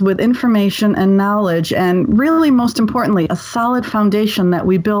situations with information and knowledge, and really, most importantly, a solid foundation that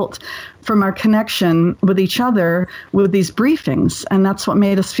we built from our connection with each other with these briefings. And that's what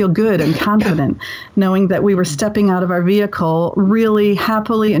made us feel good and confident, knowing that we were stepping out of our vehicle really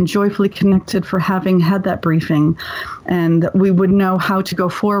happily and joyfully connected for having had that briefing. And we would know how to go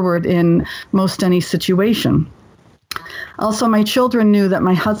forward in most any situation. Also, my children knew that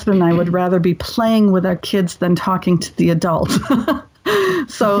my husband and I would rather be playing with our kids than talking to the adults.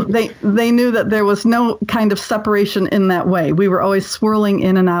 So they knew that there was no kind of separation in that way. We were always swirling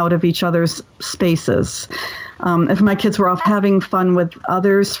in and out of each other's spaces. If my kids were off having fun with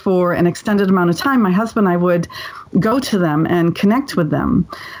others for an extended amount of time, my husband and I would go to them and connect with them.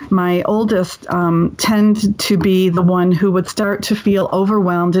 My oldest tended to be the one who would start to feel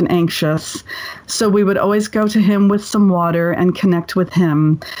overwhelmed and anxious. So we would always go to him with some water and connect with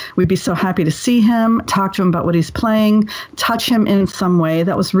him. We'd be so happy to see him, talk to him about what he's playing, touch him in some way.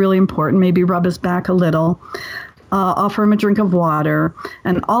 That was really important. Maybe rub his back a little, offer him a drink of water.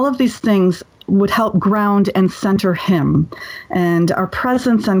 And all of these things would help ground and center him. And our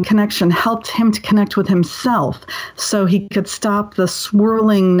presence and connection helped him to connect with himself so he could stop the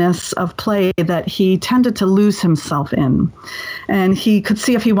swirlingness of play that he tended to lose himself in. And he could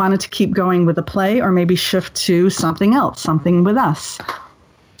see if he wanted to keep going with the play or maybe shift to something else, something with us.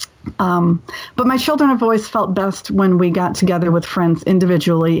 But my children have always felt best when we got together with friends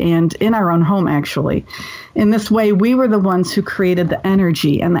individually and in our own home, actually. In this way, we were the ones who created the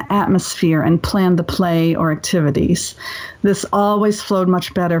energy and the atmosphere and planned the play or activities. This always flowed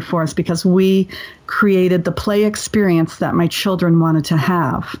much better for us because we created the play experience that my children wanted to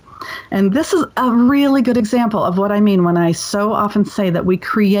have. And this is a really good example of what I mean when I so often say that we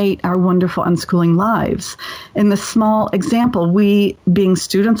create our wonderful unschooling lives. In this small example, we, being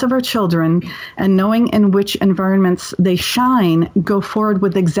students of our children and knowing in which environments they shine, go forward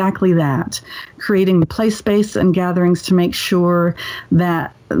with exactly that, creating the play space and gatherings to make sure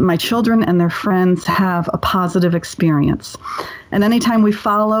that my children and their friends have a positive experience. And anytime we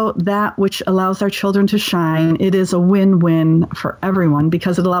follow that which allows our children to shine, it is a win-win for everyone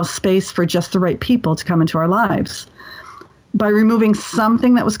because it allows space for just the right people to come into our lives. By removing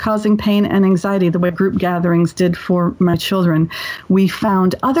something that was causing pain and anxiety, the way group gatherings did for my children, we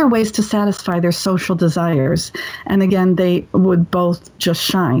found other ways to satisfy their social desires. And again, they would both just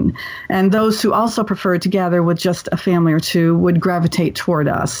shine. And those who also preferred to gather with just a family or two would gravitate toward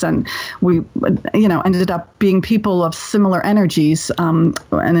us. And we, ended up being people of similar energies and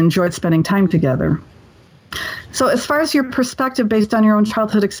enjoyed spending time together. So as far as your perspective based on your own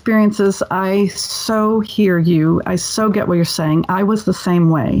childhood experiences, I so hear you. I so get what you're saying. I was the same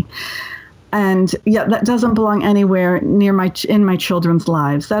way. And yet that doesn't belong anywhere near in my children's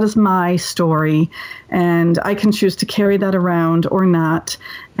lives. That is my story, and I can choose to carry that around or not.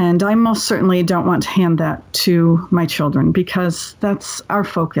 And I most certainly don't want to hand that to my children because that's our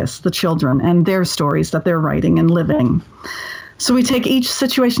focus, the children and their stories that they're writing and living. So we take each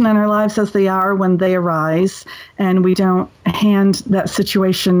situation in our lives as they are when they arise, and we don't hand that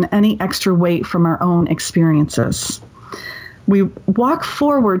situation any extra weight from our own experiences. We walk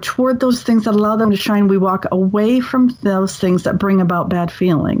forward toward those things that allow them to shine. We walk away from those things that bring about bad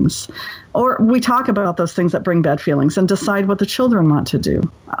feelings. Or we talk about those things that bring bad feelings and decide what the children want to do.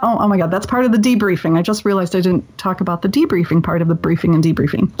 Oh my God, that's part of the debriefing. I just realized I didn't talk about the debriefing part of the briefing and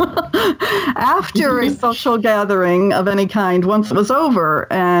debriefing. After a social gathering of any kind, once it was over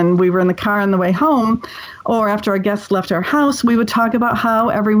and we were in the car on the way home, or after our guests left our house, we would talk about how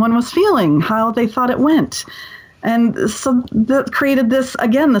everyone was feeling, how they thought it went. And so that created this,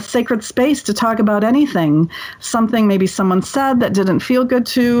 again, the sacred space to talk about anything. Something maybe someone said that didn't feel good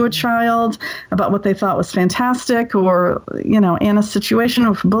to a child about what they thought was fantastic, or, Anna's situation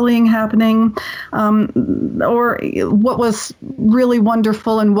of bullying happening, or what was really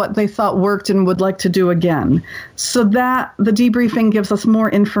wonderful and what they thought worked and would like to do again. So that the debriefing gives us more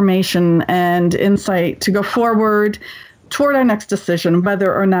information and insight to go forward toward our next decision,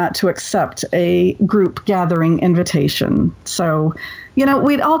 whether or not to accept a group gathering invitation. So,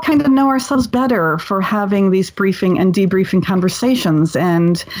 we'd all kind of know ourselves better for having these briefing and debriefing conversations.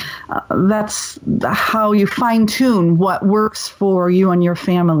 And that's how you fine tune what works for you and your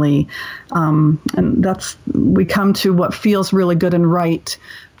family. And we come to what feels really good and right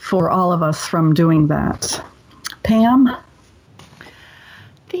for all of us from doing that. Pam?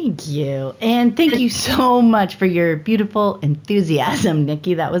 Thank you. And thank you so much for your beautiful enthusiasm,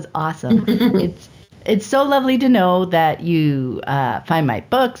 Nikki. That was awesome. It's so lovely to know that you find my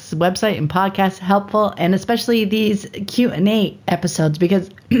books, website, and podcasts helpful, and especially these Q&A episodes, because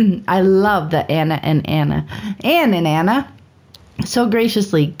I love that Anne and Anna so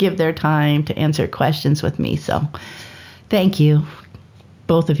graciously give their time to answer questions with me. So thank you,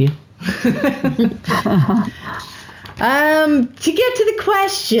 both of you. To get to the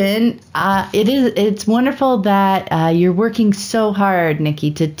question, it's wonderful that you're working so hard,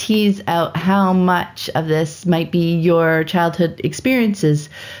 Nikki, to tease out how much of this might be your childhood experiences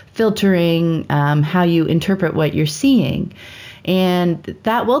filtering how you interpret what you're seeing. And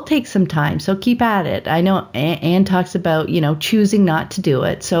that will take some time, so keep at it. I know Anne talks about, choosing not to do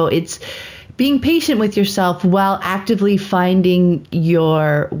it. So it's being patient with yourself while actively finding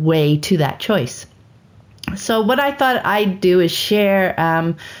your way to that choice. So what I thought I'd do is share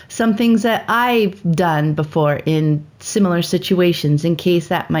some things that I've done before in similar situations in case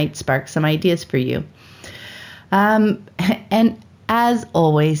that might spark some ideas for you. And as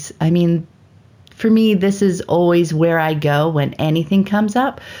always, for me, this is always where I go when anything comes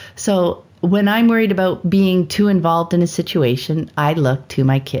up. So when I'm worried about being too involved in a situation, I look to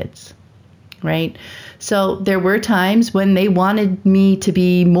my kids, right? So there were times when they wanted me to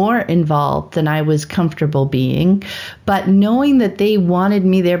be more involved than I was comfortable being, but knowing that they wanted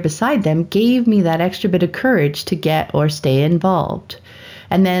me there beside them gave me that extra bit of courage to get or stay involved.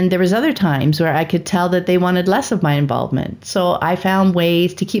 And then there was other times where I could tell that they wanted less of my involvement. So I found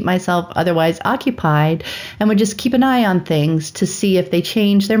ways to keep myself otherwise occupied and would just keep an eye on things to see if they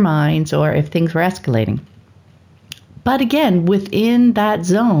changed their minds or if things were escalating. But again, within that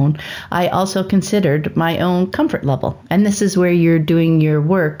zone, I also considered my own comfort level. And this is where you're doing your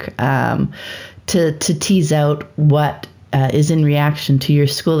work to tease out what is in reaction to your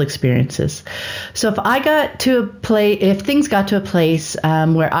school experiences. So if things got to a place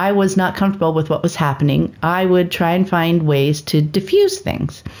where I was not comfortable with what was happening, I would try and find ways to diffuse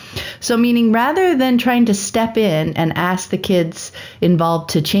things. So meaning rather than trying to step in and ask the kids involved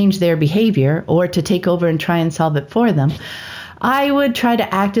to change their behavior or to take over and try and solve it for them, I would try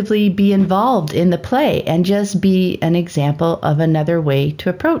to actively be involved in the play and just be an example of another way to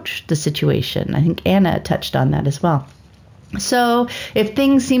approach the situation. I think Anna touched on that as well. So if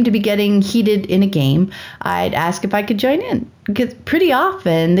things seem to be getting heated in a game, I'd ask if I could join in, because pretty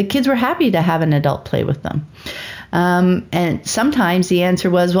often the kids were happy to have an adult play with them. And sometimes the answer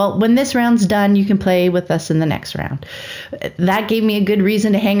was, well, when this round's done, you can play with us in the next round. That gave me a good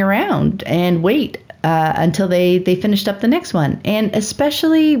reason to hang around and wait until they finished up the next one. And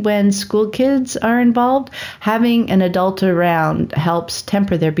especially when school kids are involved, having an adult around helps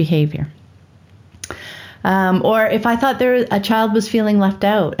temper their behavior. Or if I thought a child was feeling left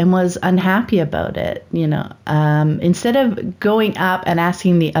out and was unhappy about it, instead of going up and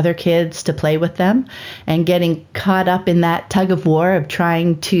asking the other kids to play with them and getting caught up in that tug of war of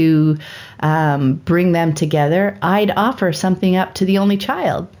trying to bring them together, I'd offer something up to the only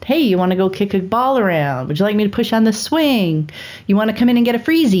child. Hey, you want to go kick a ball around? Would you like me to push on the swing? You want to come in and get a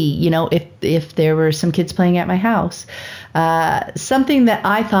freezie? If there were some kids playing at my house. Something that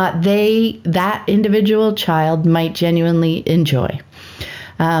I thought that individual child might genuinely enjoy.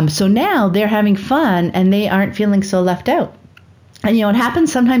 So now they're having fun and they aren't feeling so left out. And what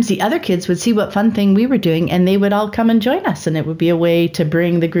happens, sometimes the other kids would see what fun thing we were doing and they would all come and join us, and it would be a way to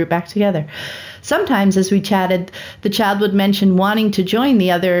bring the group back together. Sometimes as we chatted, the child would mention wanting to join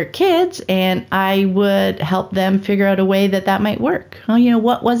the other kids, and I would help them figure out a way that might work.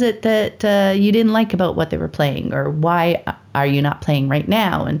 What was it that you didn't like about what they were playing, or why are you not playing right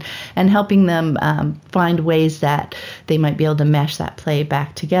now? And helping them find ways that they might be able to mesh that play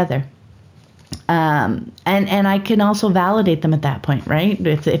back together. And I can also validate them at that point, right?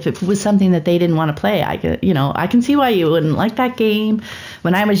 If it was something that they didn't want to play, I can see why you wouldn't like that game.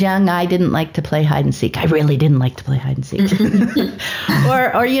 When I was young, I didn't like to play hide and seek. I really didn't like to play hide and seek.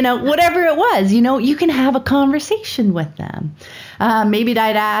 or whatever it was, you can have a conversation with them. Maybe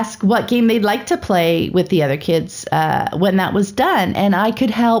I'd ask what game they'd like to play with the other kids when that was done, and I could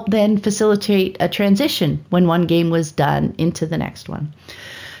help then facilitate a transition when one game was done into the next one.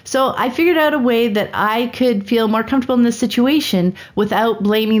 So I figured out a way that I could feel more comfortable in this situation without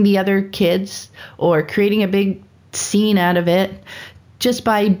blaming the other kids or creating a big scene out of it, just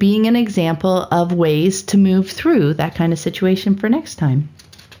by being an example of ways to move through that kind of situation for next time.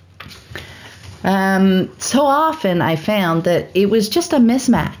 So often I found that it was just a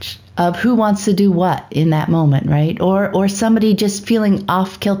mismatch of who wants to do what in that moment, right? Or somebody just feeling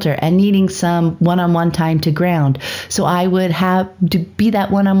off kilter and needing some one-on-one time to ground. So I would have to be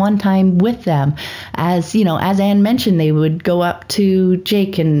that one-on-one time with them. As Anne mentioned, they would go up to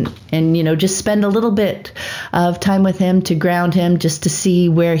Jake and just spend a little bit of time with him to ground him, just to see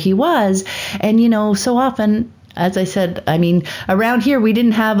where he was. And so often, as I said, around here, we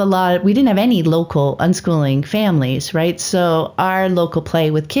didn't have any local unschooling families, right? So our local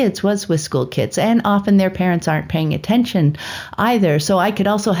play with kids was with school kids, and often their parents aren't paying attention either. So I could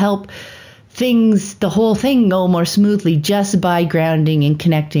also help the whole thing go more smoothly just by grounding and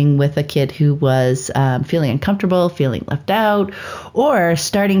connecting with a kid who was feeling uncomfortable, feeling left out, or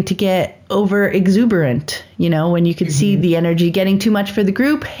starting to get over exuberant, when you could see the energy getting too much for the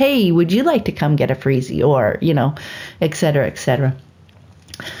group. Hey, would you like to come get a freezie? Or, et cetera, et cetera.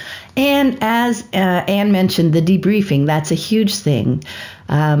 And as Anne mentioned, the debriefing, that's a huge thing.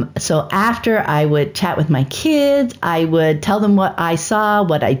 So after I would chat with my kids, I would tell them what I saw,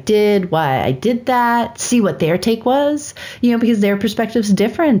 what I did, why I did that, see what their take was, because their perspective's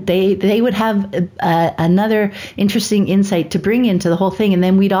different. They would have another interesting insight to bring into the whole thing, and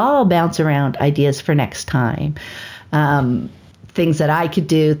then we'd all bounce around ideas for next time. Things that I could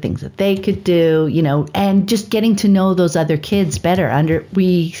do, things that they could do, and just getting to know those other kids better.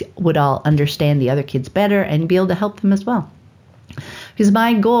 We would all understand the other kids better and be able to help them as well. Because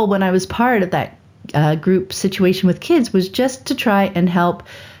my goal when I was part of that group situation with kids was just to try and help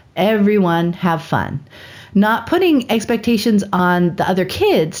everyone have fun. Not putting expectations on the other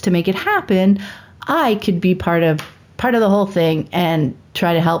kids to make it happen. I could be part of the whole thing and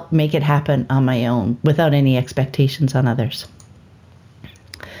try to help make it happen on my own without any expectations on others.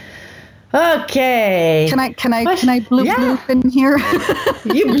 Okay. Can I bloop in here?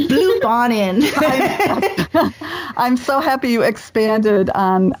 You bloop on in. I'm so happy you expanded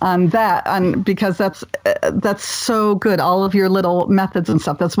on that, because that's so good. All of your little methods and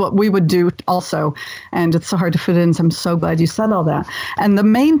stuff. That's what we would do also, and it's so hard to fit in. So I'm so glad you said all that. And the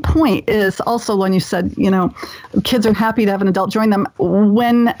main point is also when you said, kids are happy to have an adult join them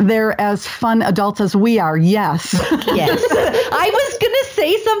when they're as fun adults as we are. Yes. Yes. I was gonna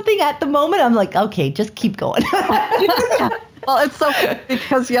say something at the moment. I'm like, okay, just keep going. Well, it's so funny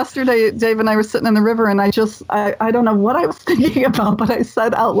because yesterday Dave and I were sitting in the river, and I don't know what I was thinking about, but I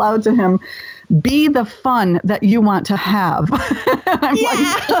said out loud to him, be the fun that you want to have.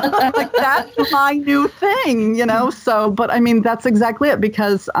 I'm like, that's my new thing, So, but I mean, that's exactly it,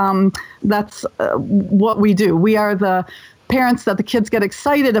 because that's what we do. We are the parents that the kids get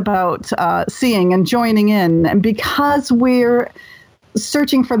excited about seeing and joining in. And because we're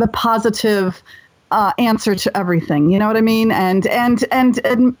searching for the positive answer to everything, you know what I mean? And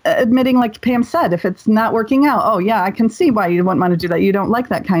admitting, like Pam said, if it's not working out, oh yeah, I can see why you wouldn't want to do that. You don't like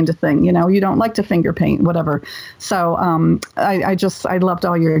that kind of thing, you don't like to finger paint, whatever. So I loved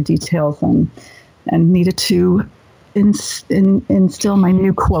all your details and needed to instill my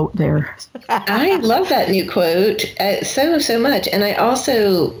new quote there. I love that new quote so much. And I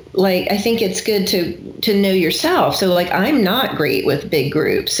also I think it's good to know yourself. So I'm not great with big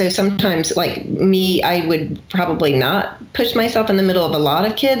groups. So sometimes me, I would probably not push myself in the middle of a lot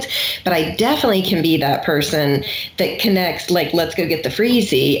of kids, but I definitely can be that person that connects, let's go get the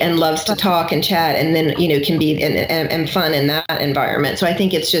freezy, and loves to talk and chat, and then, can be and fun in that environment. So I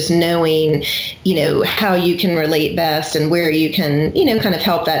think it's just knowing, how you can relate best and where you can, kind of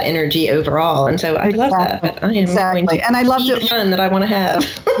help that energy overall. And so I love that. I am exactly. And I loved it. Fun that I want to have.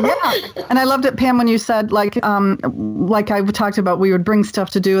 Yeah. And I loved it, Pam, when you said, like I talked about, we would bring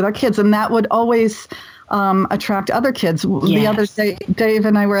stuff to do with our kids, and that would always attract other kids. Yes. The other day, Dave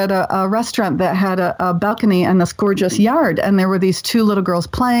and I were at a restaurant that had a balcony and this gorgeous yard, and there were these two little girls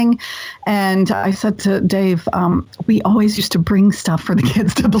playing. And I said to Dave, we always used to bring stuff for the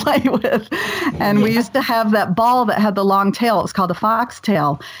kids to play with. And we used to have that ball that had the long tail. It was called a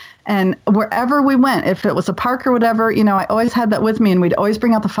foxtail. And wherever we went, if it was a park or whatever, I always had that with me, and we'd always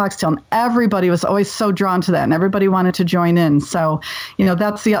bring out the foxtail, and everybody was always so drawn to that, and everybody wanted to join in. So,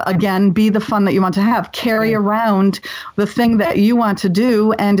 that's again, be the fun that you want to have. Carry around the thing that you want to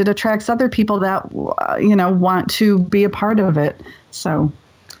do, and it attracts other people that, want to be a part of it. So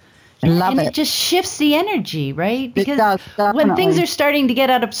I love it. It just shifts the energy, right? Because it does, when things are starting to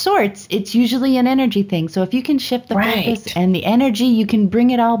get out of sorts, it's usually an energy thing. So if you can shift the focus and the energy, you can bring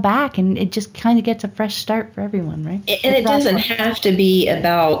it all back, and it just kind of gets a fresh start for everyone, right? And it doesn't have to be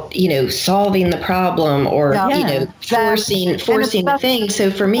about, solving the problem or, forcing the thing. So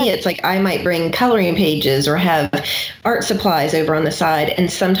for me, it's I might bring coloring pages or have art supplies over on the side.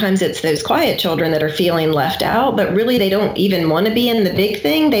 And sometimes it's those quiet children that are feeling left out, but really they don't even want to be in the big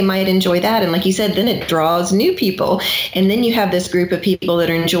thing. They might enjoy that. And like you said, then it draws new people. And then you have this group of people that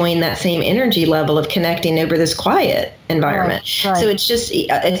are enjoying that same energy level of connecting over this quiet environment. Right. So it's just,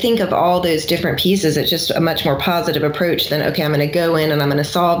 I think of all those different pieces, it's just a much more positive approach than, okay, I'm going to go in and I'm going to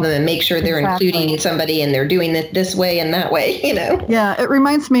solve them and make sure they're including somebody and they're doing it this way and that way, Yeah, it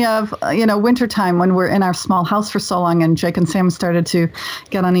reminds me of, wintertime when we're in our small house for so long, and Jake and Sam started to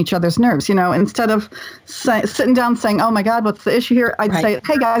get on each other's nerves. Instead of sitting down saying, oh my God, what's the issue here? I'd say,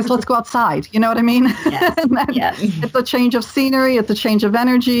 hey guys, let's go outside. You know what I mean? Yes. It's a change of scenery, it's a change of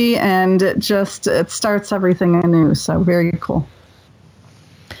energy, and it starts everything anew. So very cool.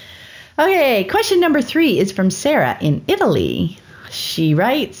 Okay, question number 3 is from Sarah in Italy. She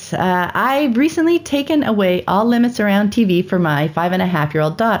writes, I've recently taken away all limits around TV for my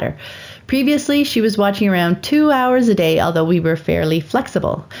 5.5-year-old daughter. Previously, she was watching around 2 hours a day, although we were fairly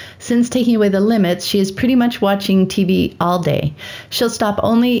flexible. Since taking away the limits, she is pretty much watching TV all day. She'll stop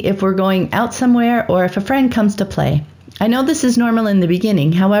only if we're going out somewhere or if a friend comes to play. I know this is normal in the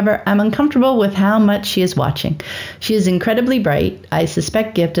beginning. However, I'm uncomfortable with how much she is watching. She is incredibly bright, I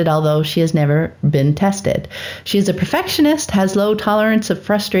suspect gifted, although she has never been tested. She is a perfectionist, has low tolerance of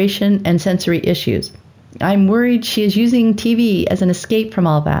frustration and sensory issues. I'm worried she is using TV as an escape from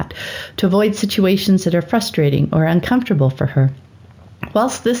all that, to avoid situations that are frustrating or uncomfortable for her.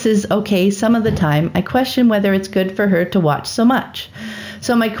 Whilst this is okay some of the time, I question whether it's good for her to watch so much.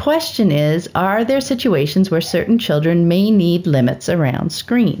 So my question is, are there situations where certain children may need limits around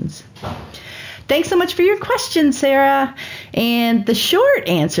screens? Thanks so much for your question, Sarah. And the short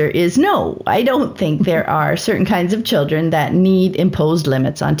answer is no, I don't think there are certain kinds of children that need imposed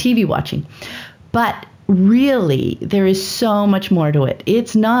limits on TV watching. But really, there is so much more to it.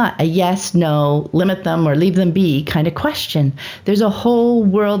 It's not a yes, no, limit them or leave them be kind of question. There's a whole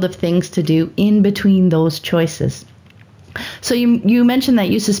world of things to do in between those choices. So you mentioned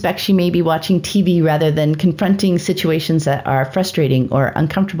that you suspect she may be watching TV rather than confronting situations that are frustrating or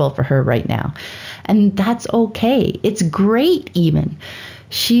uncomfortable for her right now. And that's okay. It's great even.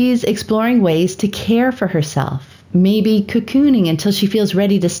 She's exploring ways to care for herself. Maybe cocooning until she feels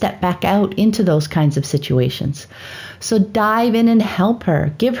ready to step back out into those kinds of situations. So dive in and help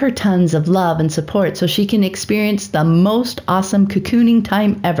her. Give her tons of love and support so she can experience the most awesome cocooning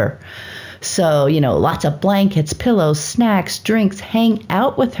time ever. So, lots of blankets, pillows, snacks, drinks, hang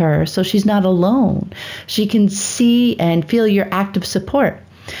out with her so she's not alone. She can see and feel your active support.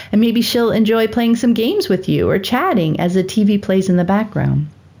 And maybe she'll enjoy playing some games with you or chatting as the TV plays in the background.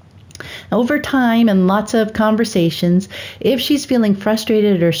 Over time and lots of conversations, if she's feeling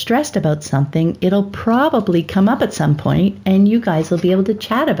frustrated or stressed about something, it'll probably come up at some point and you guys will be able to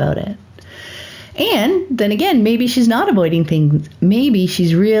chat about it. And then again, maybe she's not avoiding things. Maybe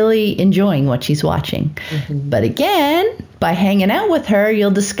she's really enjoying what she's watching. Mm-hmm. But again, by hanging out with her,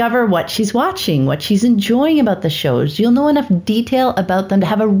 you'll discover what she's watching, what she's enjoying about the shows. You'll know enough detail about them to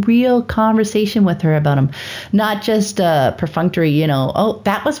have a real conversation with her about them. Not just perfunctory, oh,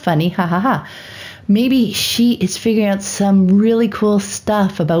 that was funny, ha ha ha. Maybe she is figuring out some really cool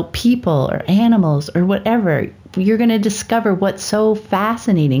stuff about people or animals or whatever. You're going to discover what's so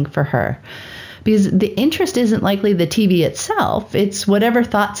fascinating for her. Because the interest isn't likely the TV itself. It's whatever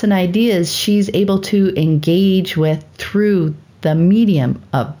thoughts and ideas she's able to engage with through the medium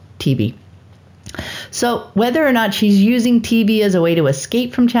of TV. So whether or not she's using TV as a way to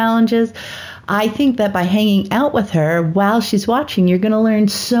escape from challenges, I think that by hanging out with her while she's watching, you're going to learn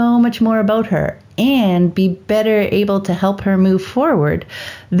so much more about her and be better able to help her move forward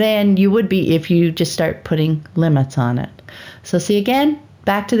than you would be if you just start putting limits on it. So see again,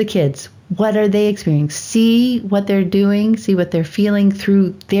 back to the kids. What are they experiencing? See what they're doing, see what they're feeling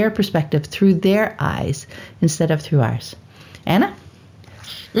through their perspective, through their eyes, instead of through ours. Anna?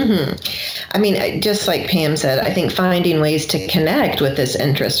 Mm-hmm. I mean, just like Pam said, I think finding ways to connect with this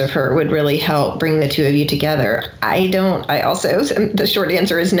interest of her would really help bring the two of you together. The short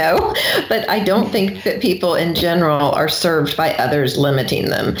answer is no, but I don't think that people in general are served by others limiting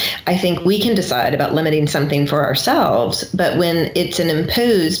them. I think we can decide about limiting something for ourselves, but when it's an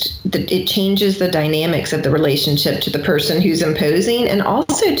imposed, it changes the dynamics of the relationship to the person who's imposing and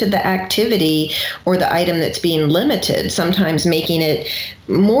also to the activity or the item that's being limited, sometimes making it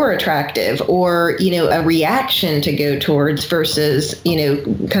more attractive or, a reaction to go towards versus,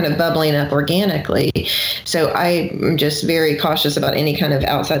 kind of bubbling up organically. So I'm just very cautious about any kind of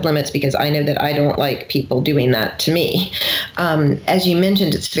outside limits because I know that I don't like people doing that to me. As you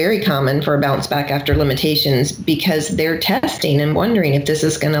mentioned, it's very common for a bounce back after limitations because they're testing and wondering if this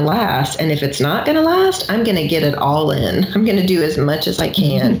is going to last. And if it's not going to last, I'm going to get it all in. I'm going to do as much as I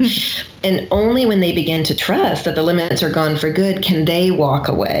can. And only when they begin to trust that the limits are gone for good can they walk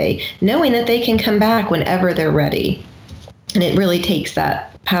away, knowing that they can come back whenever they're ready. And it really takes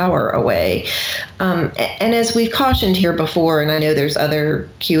that power away. And as we've cautioned here before, and I know there's other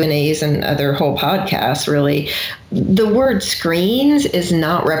Q&As and other whole podcasts, really, the word screens is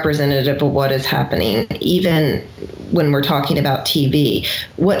not representative of what is happening, even when we're talking about TV.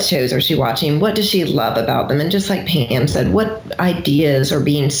 What shows are she watching? What does she love about them? And just like Pam said, what ideas are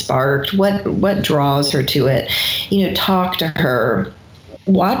being sparked? What draws her to it? Talk to her.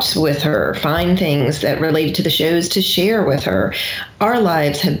 Watch with her, find things that relate to the shows to share with her. Our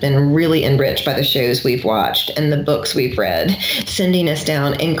lives have been really enriched by the shows we've watched and the books we've read, sending us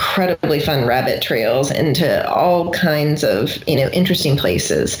down incredibly fun rabbit trails into all kinds of, interesting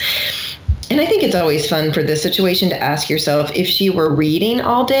places. And I think it's always fun for this situation to ask yourself, if she were reading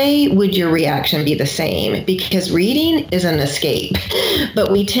all day, would your reaction be the same? Because reading is an escape,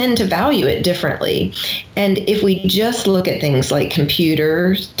 but we tend to value it differently. And if we just look at things like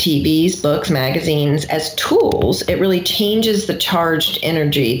computers, TVs, books, magazines as tools, it really changes the charged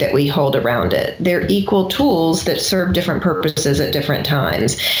energy that we hold around it. They're equal tools that serve different purposes at different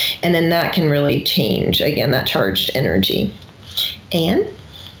times. And then that can really change, again, that charged energy. Anne?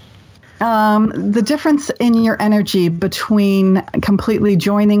 The difference in your energy between completely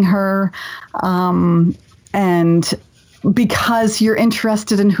joining her and because you're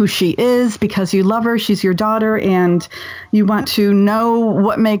interested in who she is, because you love her, she's your daughter, and you want to know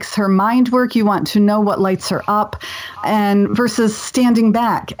what makes her mind work, you want to know what lights her up, and versus standing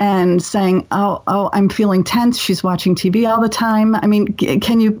back and saying, oh, I'm feeling tense, she's watching TV all the time. I mean,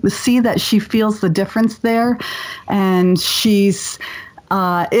 can you see that she feels the difference there? And she's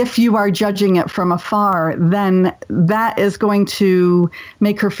if you are judging it from afar, then that is going to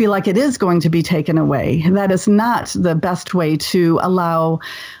make her feel like it is going to be taken away. That is not the best way to allow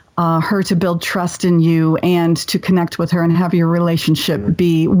her to build trust in you and to connect with her and have your relationship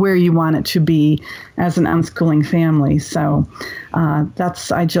be where you want it to be as an unschooling family. So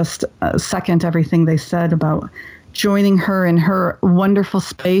I just second everything they said about joining her in her wonderful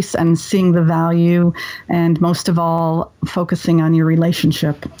space and seeing the value, and most of all, focusing on your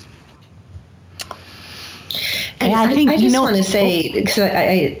relationship. And I just want to say, because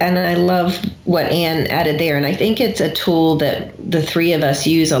I love what Ann added there, and I think it's a tool that the three of us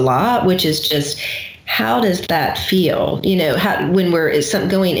use a lot, which is just, how does that feel? When we're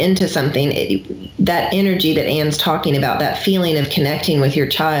going into something, that energy that Ann's talking about, that feeling of connecting with your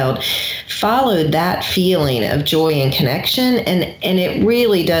child, follow that feeling of joy and connection, and it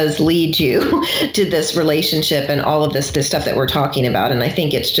really does lead you to this relationship and all of this stuff that we're talking about. And I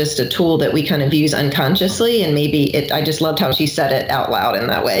think it's just a tool that we kind of use unconsciously, and I just loved how she said it out loud in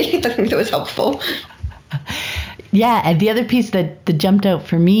that way. I think that was helpful. Yeah, and the other piece that jumped out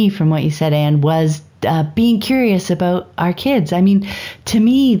for me from what you said, Ann, was being curious about our kids. I mean, to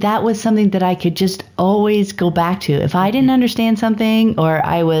me, that was something that I could just always go back to. If I didn't understand something, or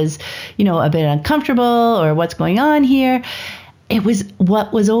I was, a bit uncomfortable, or what's going on here, it was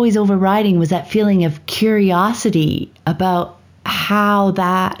what was always overriding was that feeling of curiosity about how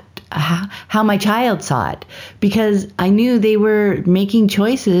my child saw it, because I knew they were making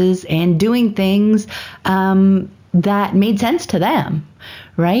choices and doing things that made sense to them,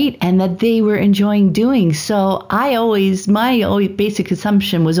 right? And that they were enjoying doing. So my basic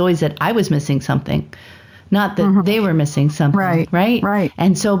assumption was always that I was missing something, not that they were missing something, right?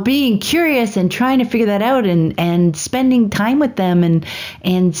 And so being curious and trying to figure that out, and spending time with them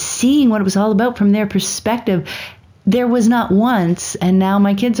and seeing what it was all about from their perspective. There was not once, and now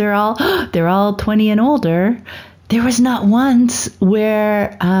my kids are they're all 20 and older, there was not once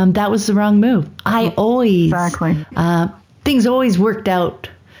where that was the wrong move. Things always worked out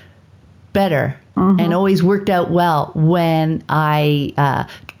better and always worked out well when I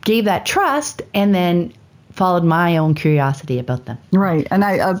gave that trust and then followed my own curiosity about them. Right. And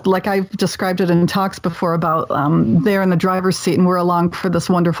I've described it in talks before about they're in the driver's seat and we're along for this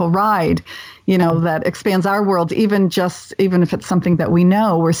wonderful ride, that expands our world. Even if it's something that we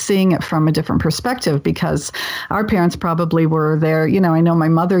know, we're seeing it from a different perspective, because our parents probably were there. I know my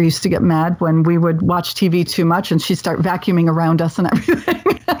mother used to get mad when we would watch TV too much and she'd start vacuuming around us and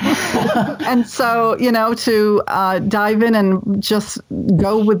everything. And so, to dive in and just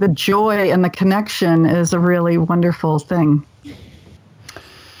go with the joy and the connection is a really wonderful thing.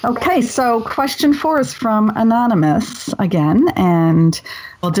 Okay, so question 4 is from Anonymous again, and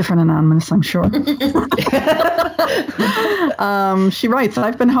different Anonymous, I'm sure. She writes,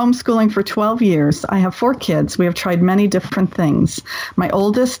 I've been homeschooling for 12 years. I have 4 kids. We have tried many different things. My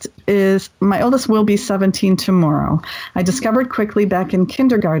oldest will be 17 tomorrow. I discovered quickly back in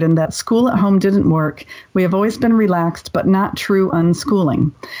kindergarten that school at home didn't work. We have always been relaxed, but not true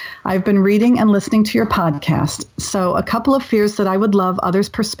unschooling. I've been reading and listening to your podcast. So a couple of fears that I would love others'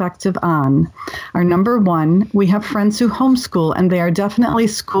 perspective on are, number 1, we have friends who homeschool and they are definitely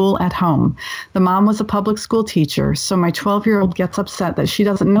school at home. The mom was a public school teacher, so my 12-year-old gets upset that she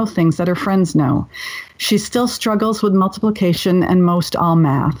doesn't know things that her friends know. She still struggles with multiplication and most all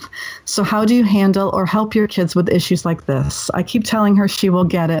math. So how do you handle or help your kids with issues like this? I keep telling her she will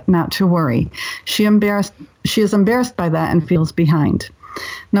get it, not to worry. She is embarrassed by that and feels behind.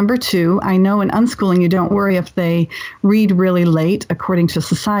 Number 2, I know in unschooling you don't worry if they read really late, according to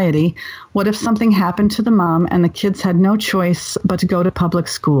society. What if something happened to the mom and the kids had no choice but to go to public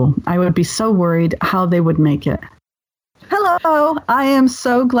school? I would be so worried how they would make it. Hello, I am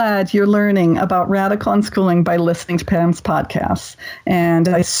so glad you're learning about radical unschooling by listening to Pam's podcasts. And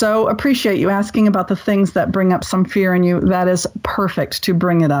I so appreciate you asking about the things that bring up some fear in you. That is perfect to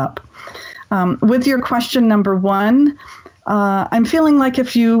bring it up. With your question number 1, I'm feeling like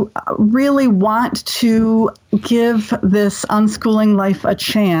if you really want to give this unschooling life a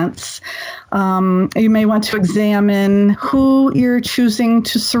chance, you may want to examine who you're choosing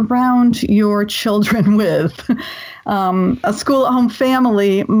to surround your children with. A school-at-home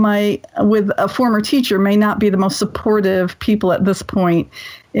family with a former teacher may not be the most supportive people at this point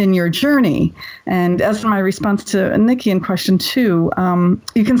in your journey. And as my response to Nikki in question 2,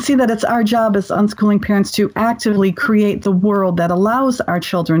 you can see that it's our job as unschooling parents to actively create the world that allows our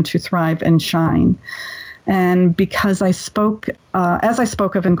children to thrive and shine. And because as I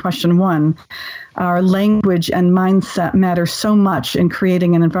spoke of in question 1, our language and mindset matter so much in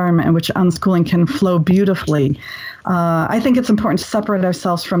creating an environment in which unschooling can flow beautifully. I think it's important to separate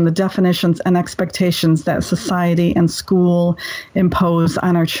ourselves from the definitions and expectations that society and school impose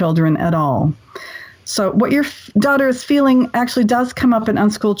on our children at all. So what your daughter is feeling actually does come up in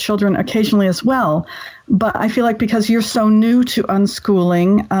unschooled children occasionally as well. But I feel like because you're so new to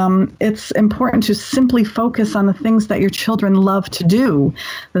unschooling, it's important to simply focus on the things that your children love to do,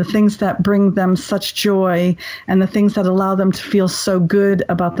 the things that bring them such joy, and the things that allow them to feel so good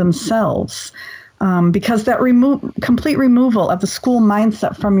about themselves. Because that complete removal of the school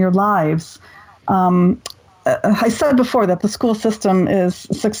mindset from your lives, I said before that the school system is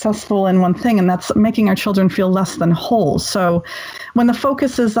successful in one thing, and that's making our children feel less than whole. So when the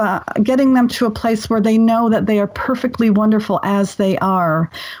focus is getting them to a place where they know that they are perfectly wonderful as they are,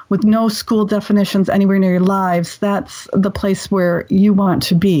 with no school definitions anywhere near your lives, that's the place where you want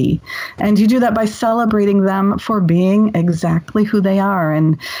to be. And you do that by celebrating them for being exactly who they are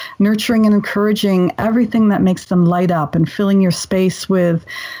and nurturing and encouraging everything that makes them light up and filling your space with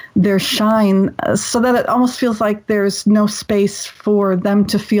their shine, so that it almost feels like there's no space for them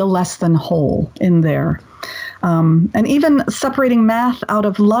to feel less than whole in there. And even separating math out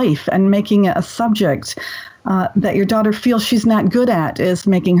of life and making it a subject that your daughter feels she's not good at is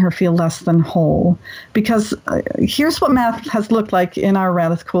making her feel less than whole. Because here's what math has looked like in our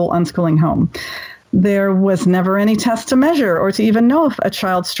radical unschooling home. There was never any test to measure or to even know if a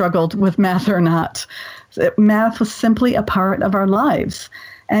child struggled with math or not. Math was simply a part of our lives.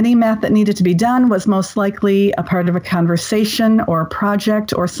 Any math that needed to be done was most likely a part of a conversation or a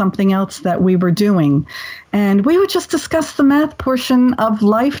project or something else that we were doing. And we would just discuss the math portion of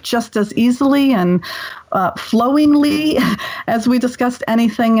life just as easily and flowingly as we discussed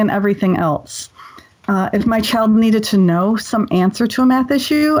anything and everything else. If my child needed to know some answer to a math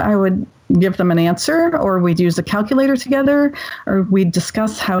issue, I would give them an answer, or we'd use a calculator together, or we'd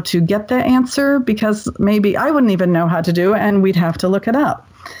discuss how to get that answer, because maybe I wouldn't even know how to do it and we'd have to look it up.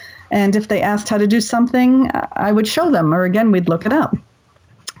 And if they asked how to do something, I would show them, or again, we'd look it up.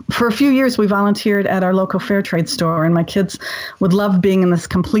 For a few years, we volunteered at our local fair trade store, and my kids would love being in this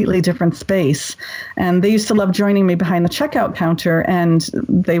completely different space. And they used to love joining me behind the checkout counter, and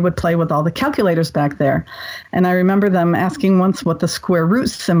they would play with all the calculators back there. And I remember them asking once what the square root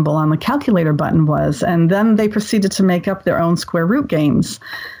symbol on the calculator button was, and then they proceeded to make up their own square root games.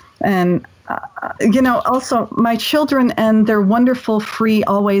 And also my children and their wonderful, free,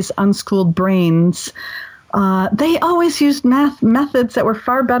 always unschooled brains, they always used math methods that were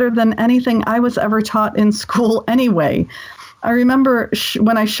far better than anything I was ever taught in school anyway. I remember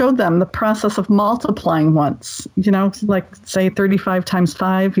when I showed them the process of multiplying once, like say 35 times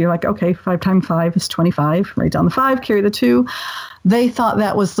 5, you're like, okay, 5 times 5 is 25, write down the 5, carry the 2. They thought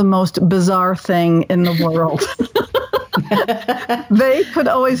that was the most bizarre thing in the world. They could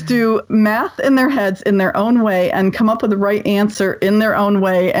always do math in their heads in their own way and come up with the right answer in their own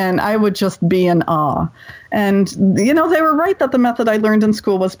way, and I would just be in awe. And, they were right that the method I learned in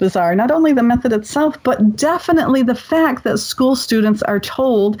school was bizarre. Not only the method itself, but definitely the fact that school students are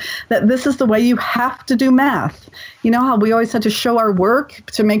told that this is the way you have to do math. You know how we always had to show our work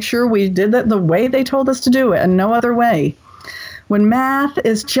to make sure we did it the way they told us to do it and no other way. When math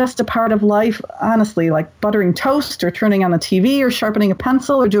is just a part of life, honestly, like buttering toast or turning on the TV or sharpening a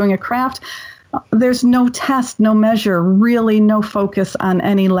pencil or doing a craft, there's no test, no measure, really no focus on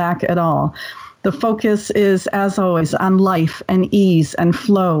any lack at all. The focus is, as always, on life and ease and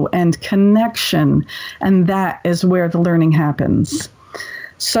flow and connection, and that is where the learning happens.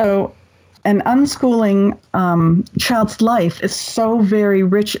 So an unschooling child's life is so very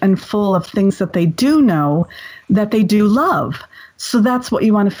rich and full of things that they do know, that they do love. So that's what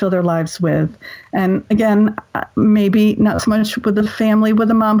you want to fill their lives with. And again, maybe not so much with a family with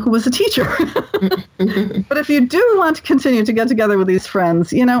a mom who was a teacher. But if you do want to continue to get together with these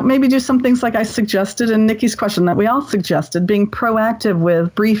friends, maybe do some things like I suggested in Nikki's question that we all suggested, being proactive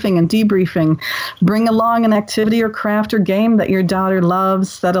with briefing and debriefing. Bring along an activity or craft or game that your daughter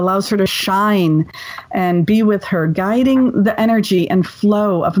loves that allows her to shine, and be with her, guiding the energy and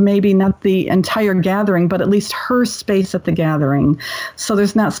flow of maybe not the entire gathering, but at least her space at the gathering. shining. So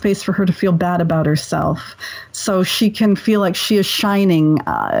there's not space for her to feel bad about herself. So she can feel like she is shining,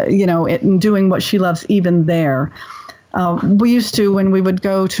 in doing what she loves even there. We used to, when we would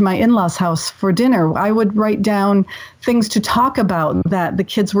go to my in-laws' house for dinner, I would write down things to talk about that the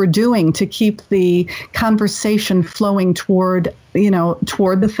kids were doing to keep the conversation flowing toward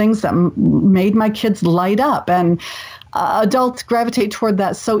the things that made my kids light up. And adults gravitate toward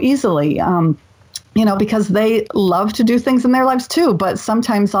that so easily, because they love to do things in their lives too. But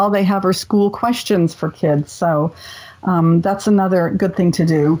sometimes all they have are school questions for kids. So that's another good thing to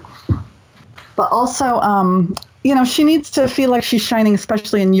do. But also, she needs to feel like she's shining,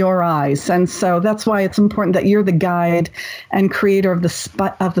 especially in your eyes. And so that's why it's important that you're the guide and creator of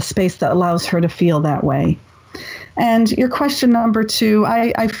the space that allows her to feel that way. And your question number 2,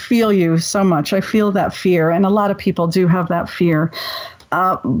 I feel you so much. I feel that fear. And a lot of people do have that fear.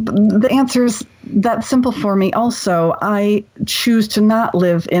 The answer is that simple for me also. I choose to not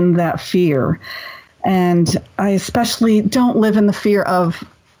live in that fear. And I especially don't live in the fear of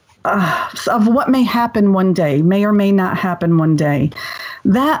what may happen one day, may or may not happen one day.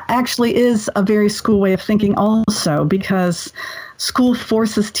 That actually is a very school way of thinking also, because school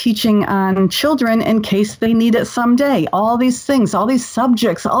forces teaching on children in case they need it someday. All these things, all these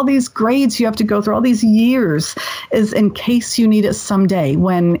subjects, all these grades you have to go through, all these years is in case you need it someday,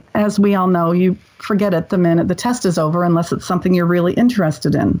 when, as we all know, you forget it the minute the test is over, unless it's something you're really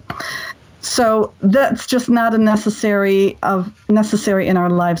interested in. So that's just not necessary in our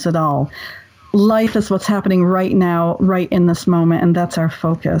lives at all. Life is what's happening right now, right in this moment, and that's our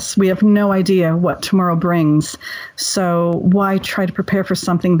focus. We have no idea what tomorrow brings, so why try to prepare for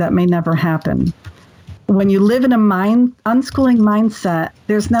something that may never happen? When you live in a unschooling mindset,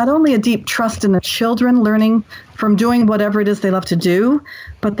 there's not only a deep trust in the children learning from doing whatever it is they love to do,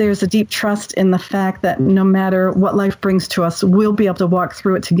 but there's a deep trust in the fact that no matter what life brings to us, we'll be able to walk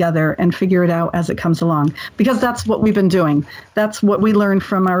through it together and figure it out as it comes along. Because that's what we've been doing. That's what we learned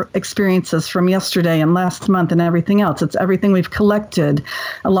from our experiences from yesterday and last month and everything else. It's everything we've collected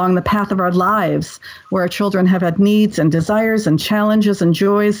along the path of our lives, where our children have had needs and desires and challenges and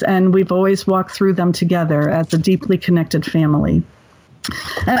joys, and we've always walked through them together as a deeply connected family.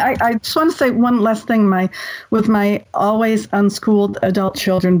 And I just want to say one last thing. With my always unschooled adult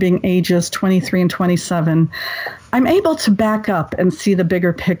children being ages 23 and 27, I'm able to back up and see the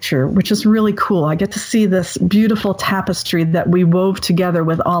bigger picture, which is really cool. I get to see this beautiful tapestry that we wove together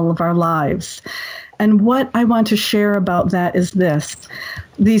with all of our lives. And what I want to share about that is this.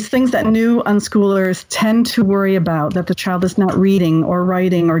 These things that new unschoolers tend to worry about, that the child is not reading or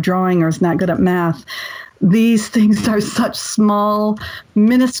writing or drawing or is not good at math, these things are such small,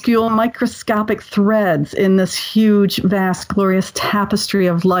 minuscule, microscopic threads in this huge, vast, glorious tapestry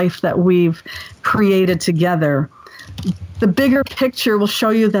of life that we've created together. The bigger picture will show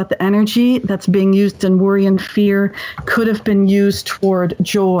you that the energy that's being used in worry and fear could have been used toward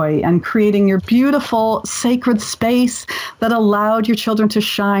joy and creating your beautiful, sacred space that allowed your children to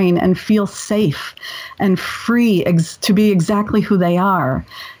shine and feel safe and free to be exactly who they are,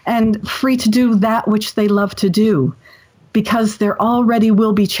 and free to do that which they love to do, because there already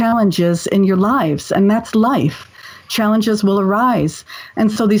will be challenges in your lives, and that's life. Challenges will arise. And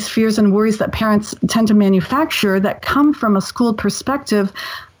so these fears and worries that parents tend to manufacture that come from a school perspective,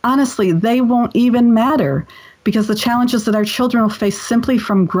 honestly, they won't even matter, because the challenges that our children will face simply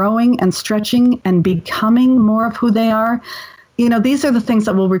from growing and stretching and becoming more of who they are, these are the things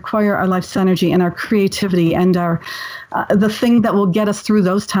that will require our life's energy and our creativity, and the thing that will get us through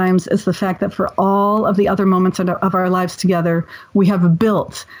those times is the fact that for all of the other moments of our lives together, we have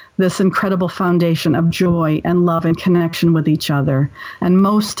built this incredible foundation of joy and love and connection with each other. And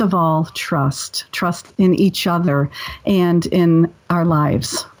most of all, trust in each other and in our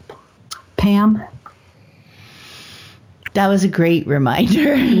lives. Pam? That was a great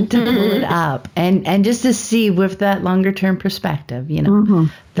reminder to pull it up and just to see with that longer term perspective,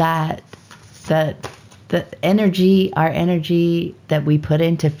 that the energy, our energy that we put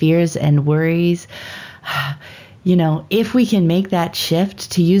into fears and worries, if we can make that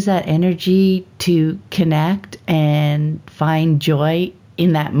shift to use that energy to connect and find joy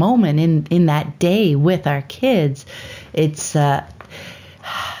in that moment, in that day with our kids,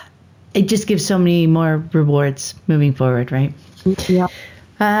 it just gives so many more rewards moving forward, right? Yeah.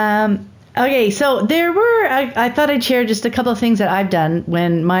 Okay, so there were, I thought I'd share just a couple of things that I've done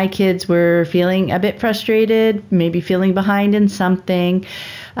when my kids were feeling a bit frustrated, maybe feeling behind in something.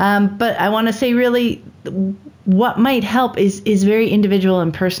 But I want to say really what might help is very individual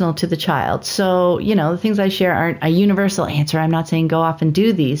and personal to the child. So, the things I share aren't a universal answer. I'm not saying go off and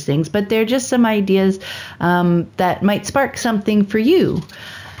do these things, but they're just some ideas that might spark something for you.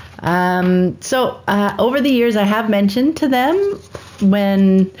 So over the years, I have mentioned to them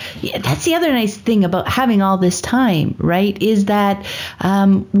that's the other nice thing about having all this time, right? Is that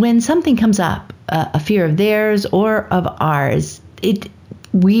when something comes up, a fear of theirs or of ours,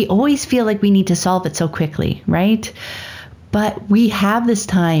 we always feel like we need to solve it so quickly, right? But we have this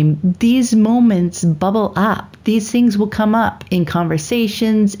time. These moments bubble up. These things will come up in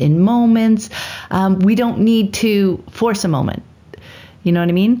conversations, in moments. We don't need to force a moment. You know what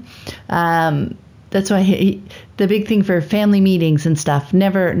I mean? That's why the big thing for family meetings and stuff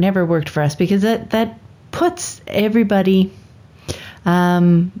never worked for us, because that puts everybody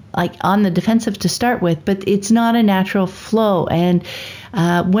like on the defensive to start with, but it's not a natural flow. And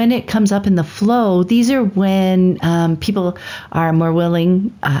when it comes up in the flow, these are when people are more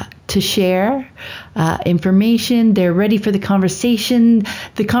willing to share information. They're ready for the conversation.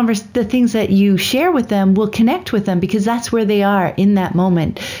 The things that you share with them will connect with them, because that's where they are in that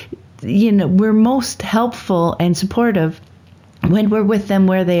moment. We're most helpful and supportive when we're with them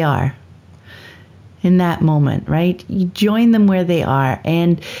where they are in that moment, right? You join them where they are.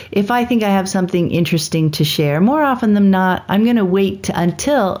 And if I think I have something interesting to share, more often than not, I'm going to wait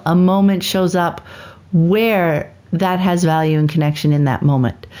until a moment shows up where that has value and connection in that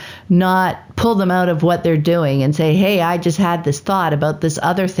moment, not pull them out of what they're doing and say, hey, I just had this thought about this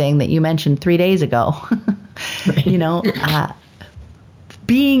other thing that you mentioned 3 days ago.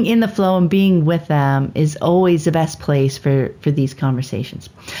 Being in the flow and being with them is always the best place for these conversations.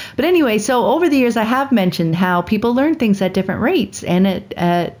 But anyway, so over the years, I have mentioned how people learn things at different rates and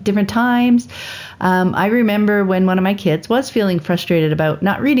at different times. I remember when one of my kids was feeling frustrated about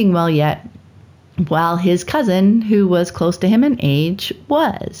not reading well yet, while his cousin, who was close to him in age,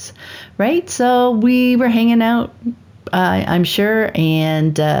 was, right? So we were hanging out, I'm sure,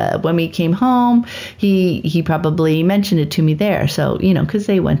 and when we came home, he probably mentioned it to me there. So, because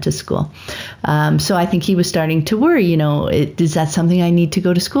they went to school. So I think he was starting to worry, is that something I need to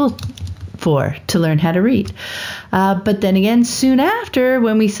go to school for, to learn how to read? But then again, soon after,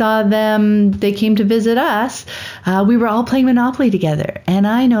 when we saw them, they came to visit us, we were all playing Monopoly together. And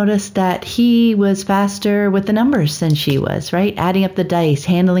I noticed that he was faster with the numbers than she was, right? Adding up the dice,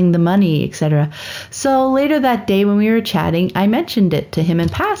 handling the money, etc. So later that day when we were chatting, I mentioned it to him in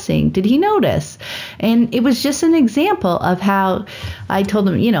passing. Did he notice? And it was just an example of how I told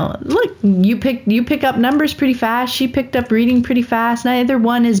him, look, you pick up numbers pretty fast. She picked up reading pretty fast. Neither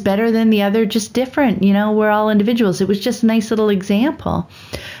one is better than the other, just different. We're all individuals. It was just a nice little example.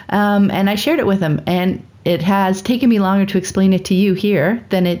 And I shared it with him. And it has taken me longer to explain it to you here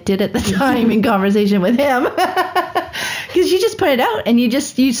than it did at the time in conversation with him. Because you just put it out and you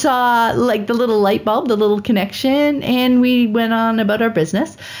saw like the little light bulb, the little connection, and we went on about our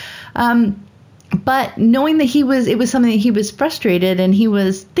business. But knowing that it was something that he was frustrated and he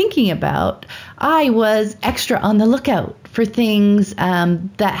was thinking about, I was extra on the lookout for things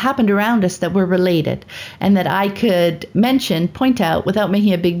that happened around us that were related and that I could point out without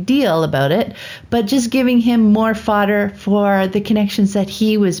making a big deal about it, but just giving him more fodder for the connections that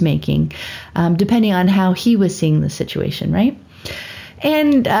he was making, depending on how he was seeing the situation, right?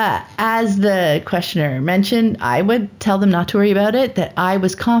 And as the questioner mentioned, I would tell them not to worry about it, that I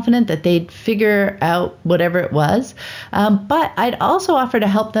was confident that they'd figure out whatever it was. But I'd also offer to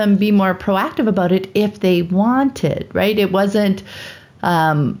help them be more proactive about it if they wanted, right? It wasn't,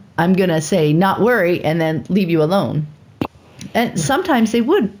 I'm going to say not worry and then leave you alone. And sometimes they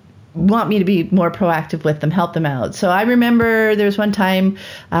would want me to be more proactive with them, help them out. So I remember there was one time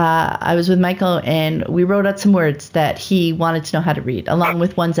I was with Michael and we wrote out some words that he wanted to know how to read, along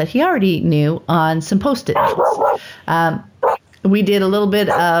with ones that he already knew on some Post-it notes. We did a little bit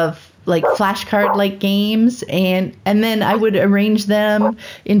of like flashcard-like games, and then I would arrange them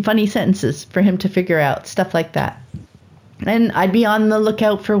in funny sentences for him to figure out, stuff like that. And I'd be on the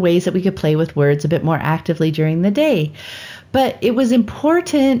lookout for ways that we could play with words a bit more actively during the day. But it was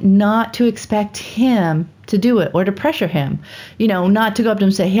important not to expect him to do it or to pressure him, not to go up to him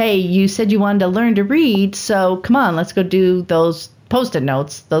and say, hey, you said you wanted to learn to read, so come on, let's go do those Post-it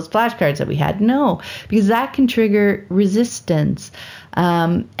notes, those flashcards that we had. No, because that can trigger resistance.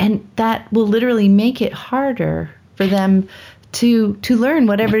 And that will literally make it harder for them to learn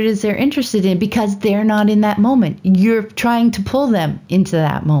whatever it is they're interested in, because they're not in that moment. You're trying to pull them into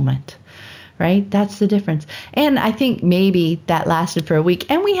that moment. right? That's the difference. And I think maybe that lasted for a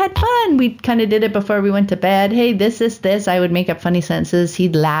week, and we had fun. We kind of did it before we went to bed. Hey, this. I would make up funny sentences.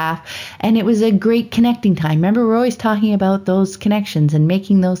 He'd laugh. And it was a great connecting time. Remember, we're always talking about those connections and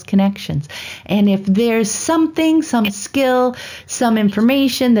making those connections. And if there's something, some skill, some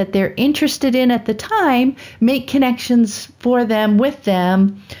information that they're interested in at the time, make connections for them, with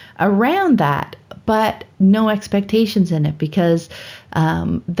them, around that. But no expectations in it, because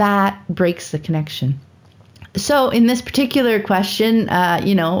that breaks the connection. So in this particular question,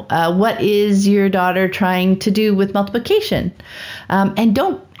 what is your daughter trying to do with multiplication? And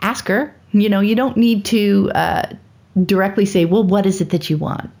don't ask her. You don't need to directly say, well, what is it that you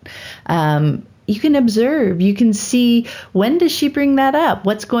want? You can observe. You can see, when does she bring that up?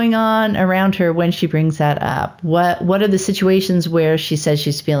 What's going on around her when she brings that up? What are the situations where she says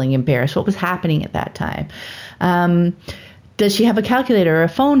she's feeling embarrassed? What was happening at that time? Does she have a calculator or a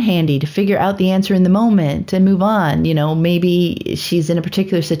phone handy to figure out the answer in the moment and move on? Maybe she's in a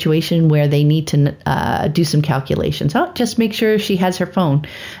particular situation where they need to do some calculations. So just make sure she has her phone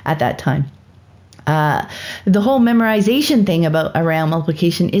at that time. The whole memorization thing around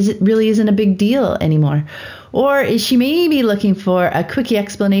multiplication isn't a big deal anymore. Or is she maybe looking for a quickie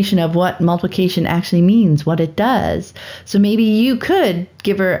explanation of what multiplication actually means, what it does? So maybe you could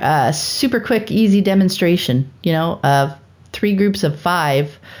give her a super quick, easy demonstration, of 3 groups of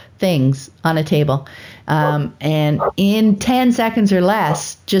 5 things on a table. And in 10 seconds or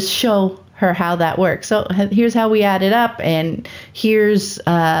less, just show her how that works. So here's how we add it up, and here's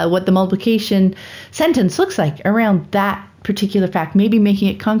what the multiplication sentence looks like around that particular fact. Maybe making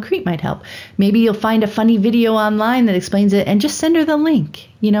it concrete might help. Maybe you'll find a funny video online that explains it, and just send her the link.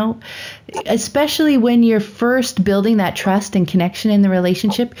 Especially when you're first building that trust and connection in the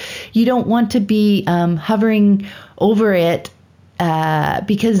relationship, you don't want to be hovering over it,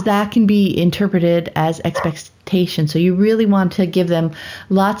 because that can be interpreted as expectation. So you really want to give them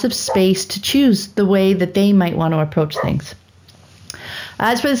lots of space to choose the way that they might want to approach things.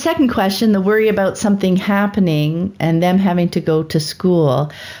 As for the second question, the worry about something happening and them having to go to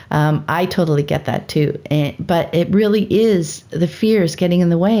school, I totally get that too. But it really is the fears getting in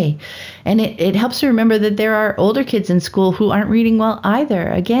the way. And it helps to remember that there are older kids in school who aren't reading well either.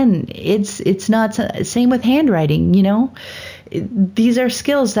 Again, it's not same with handwriting, These are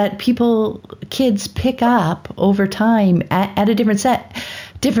skills that kids pick up over time at a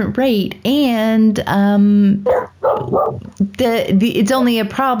different rate, and it's only a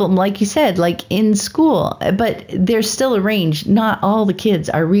problem, like you said, like in school, but there's still a range. Not all the kids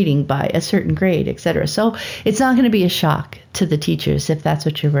are reading by a certain grade, etc. So it's not going to be a shock to the teachers if that's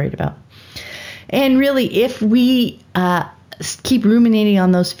what you're worried about. And really, if we keep ruminating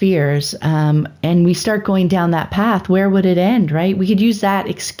on those fears, and we start going down that path, where would it end, right? We could use that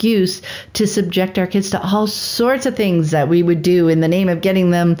excuse to subject our kids to all sorts of things that we would do in the name of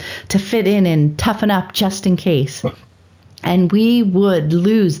getting them to fit in and toughen up just in case. And we would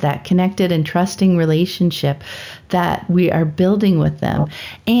lose that connected and trusting relationship that we are building with them,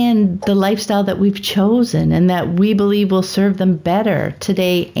 and the lifestyle that we've chosen and that we believe will serve them better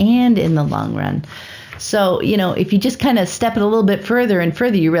today and in the long run. So, if you just kind of step it a little bit further and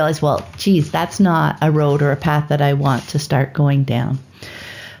further, you realize, well, geez, that's not a road or a path that I want to start going down.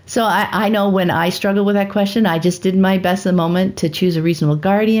 So I know when I struggle with that question, I just did my best at the moment to choose a reasonable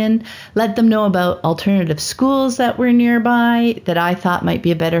guardian, let them know about alternative schools that were nearby that I thought might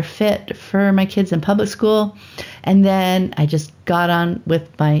be a better fit for my kids in public school. And then I just got on with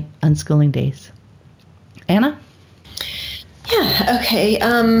my unschooling days. Anna? Yeah, okay.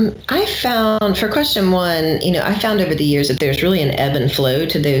 I found, for question 1, I found over the years that there's really an ebb and flow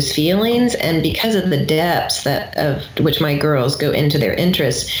to those feelings. And because of the depths of which my girls go into their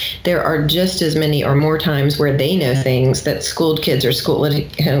interests, there are just as many or more times where they know things that schooled kids or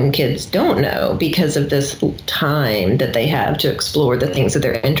school-at-home kids don't know, because of this time that they have to explore the things that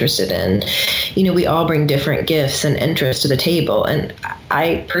they're interested in. We all bring different gifts and interests to the table. And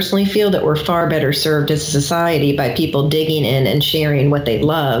I personally feel that we're far better served as a society by people digging in and sharing what they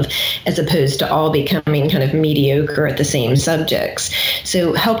love, as opposed to all becoming kind of mediocre at the same subjects.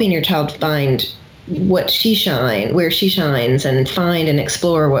 So helping your child find where she shines, and find and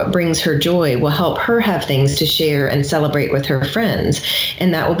explore what brings her joy will help her have things to share and celebrate with her friends.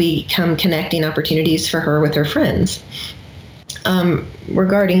 And that will become connecting opportunities for her with her friends.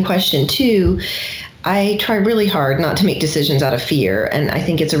 Regarding question 2, I try really hard not to make decisions out of fear. And I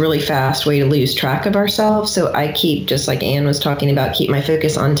think it's a really fast way to lose track of ourselves. So I keep, just like Anne was talking about, keep my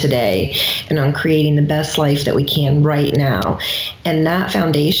focus on today and on creating the best life that we can right now. And that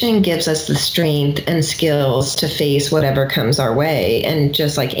foundation gives us the strength and skills to face whatever comes our way. And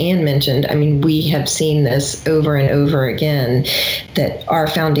just like Anne mentioned, I mean, we have seen this over and over again, that our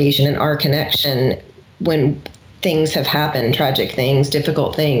foundation and our connection, when things have happened, tragic things,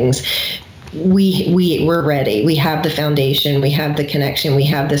 difficult things, we're ready. We have the foundation, we have the connection, we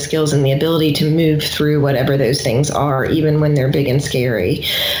have the skills and the ability to move through whatever those things are, even when they're big and scary.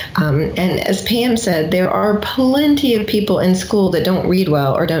 And as Pam said, there are plenty of people in school that don't read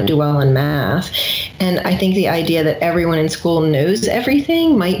well or don't do well in math. And I think the idea that everyone in school knows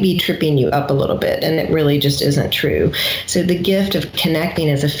everything might be tripping you up a little bit, and it really just isn't true. So the gift of connecting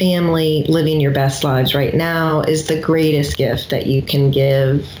as a family, living your best lives right now, is the greatest gift that you can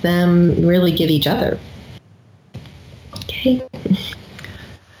give them, really give each other. Okay.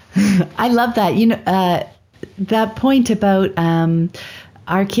 I love that. That point about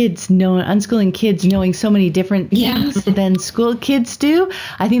our kids unschooling kids knowing so many different things than school kids do.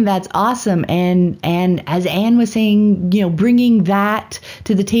 I think that's awesome. And as Anne was saying, bringing that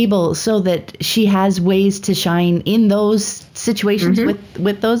to the table so that she has ways to shine in those situations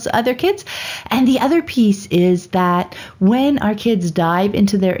with those other kids. And the other piece is that when our kids dive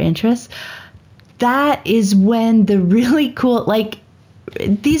into their interests, that is when the really cool,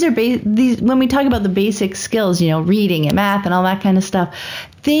 these are when we talk about the basic skills, reading and math and all that kind of stuff,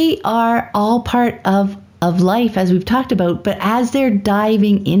 they are all part of life, as we've talked about. But as they're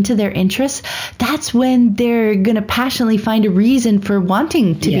diving into their interests, that's when they're going to passionately find a reason for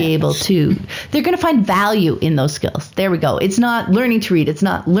wanting to be able to. They're going to find value in those skills. There we go. It's not learning to read. It's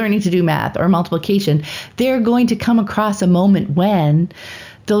not learning to do math or multiplication. They're going to come across a moment when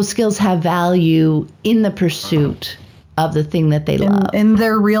those skills have value in the pursuit of the thing that they love. In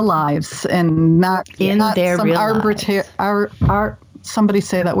their real lives, and not their some real arbitrary. Somebody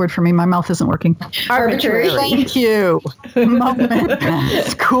say that word for me. My mouth isn't working. Arbitrary. Thank you.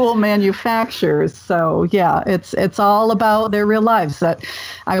 School manufacturers. So yeah, it's all about their real lives. That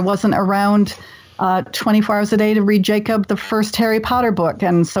I wasn't around 24 hours a day to read Jacob the first Harry Potter book,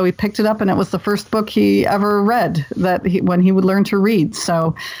 and so he picked it up, and it was the first book he ever read when he would learn to read.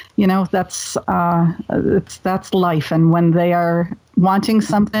 So, that's life, and when they are wanting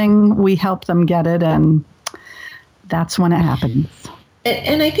something, we help them get it, and that's when it happens.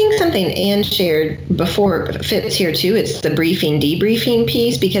 And I think something Anne shared before fits here too. It's the briefing, debriefing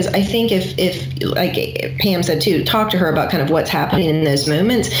piece, because I think if like Pam said too, talk to her about kind of what's happening in those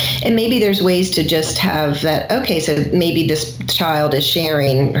moments. And maybe there's ways to just have that, okay, so maybe this child is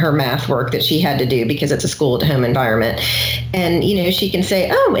sharing her math work that she had to do because it's a school at home environment. And, she can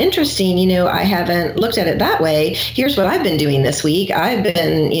say, oh, interesting, I haven't looked at it that way. Here's what I've been doing this week. I've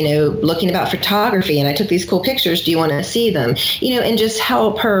been, looking about photography, and I took these cool pictures. Do you want to see them? And just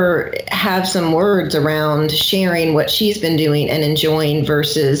help her have some words around sharing what she's been doing and enjoying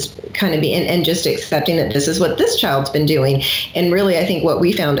versus kind of and just accepting that this is what this child's been doing. And really, I think what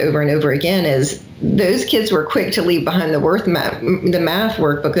we found over and over again is those kids were quick to leave behind the math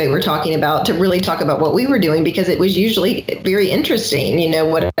workbook they were talking about to really talk about what we were doing, because it was usually very interesting,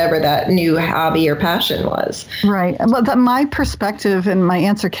 whatever that new hobby or passion was. Right. Well, my perspective and my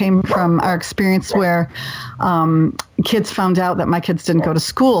answer came from our experience where kids found out that my kids didn't go to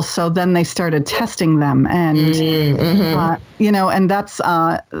school, so then they started testing them, and and that's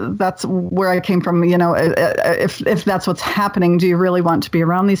where I came from. If that's what's happening, do you really want to be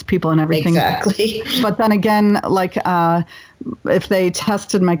around these people and everything? Exactly. But then again, if they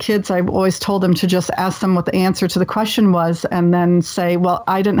tested my kids, I always told them to just ask them what the answer to the question was, and then say, well,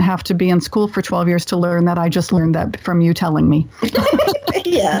 I didn't have to be in school for 12 years to learn that. I just learned that from you telling me.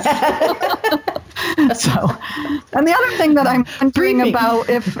 Yes. So, and the other thing that I'm wondering about,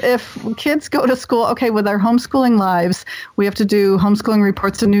 if kids go to school, okay, with our homeschooling lives, we have to do homeschooling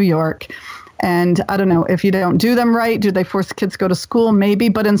reports in New York. And I don't know, if you don't do them right, do they force the kids to go to school? Maybe.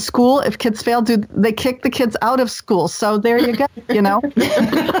 But in school, if kids fail, do they kick the kids out of school? So there you go,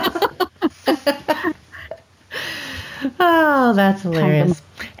 Oh, that's hilarious.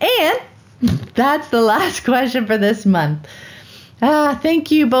 And that's the last question for this month.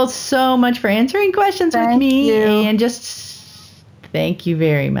 Thank you both so much for answering questions with me. And thank you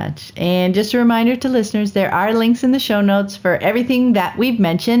very much. And just a reminder to listeners, there are links in the show notes for everything that we've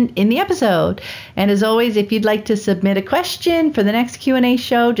mentioned in the episode. And as always, if you'd like to submit a question for the next Q&A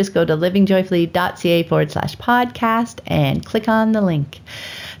show, just go to livingjoyfully.ca/podcast and click on the link.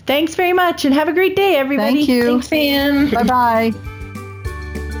 Thanks very much, and have a great day, everybody. Thank you. Thanks, Pam. Bye-bye.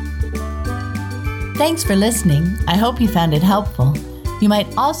 Thanks for listening. I hope you found it helpful. You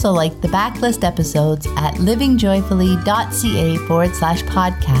might also like the backlist episodes at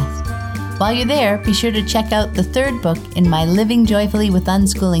livingjoyfully.ca/podcast. While you're there, be sure to check out the third book in my Living Joyfully with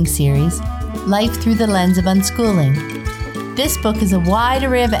Unschooling series, Life Through the Lens of Unschooling. This book is a wide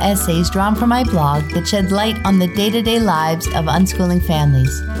array of essays drawn from my blog that shed light on the day-to-day lives of unschooling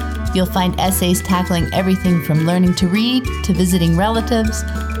families. You'll find essays tackling everything from learning to read to visiting relatives,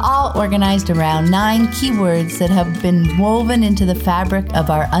 all organized around 9 keywords that have been woven into the fabric of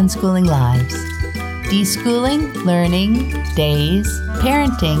our unschooling lives. Deschooling, learning, days,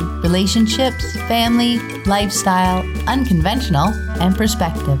 parenting, relationships, family, lifestyle, unconventional, and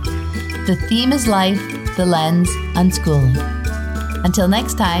perspective. The theme is life, the lens, unschooling. Until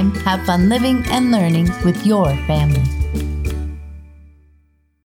next time, have fun living and learning with your family.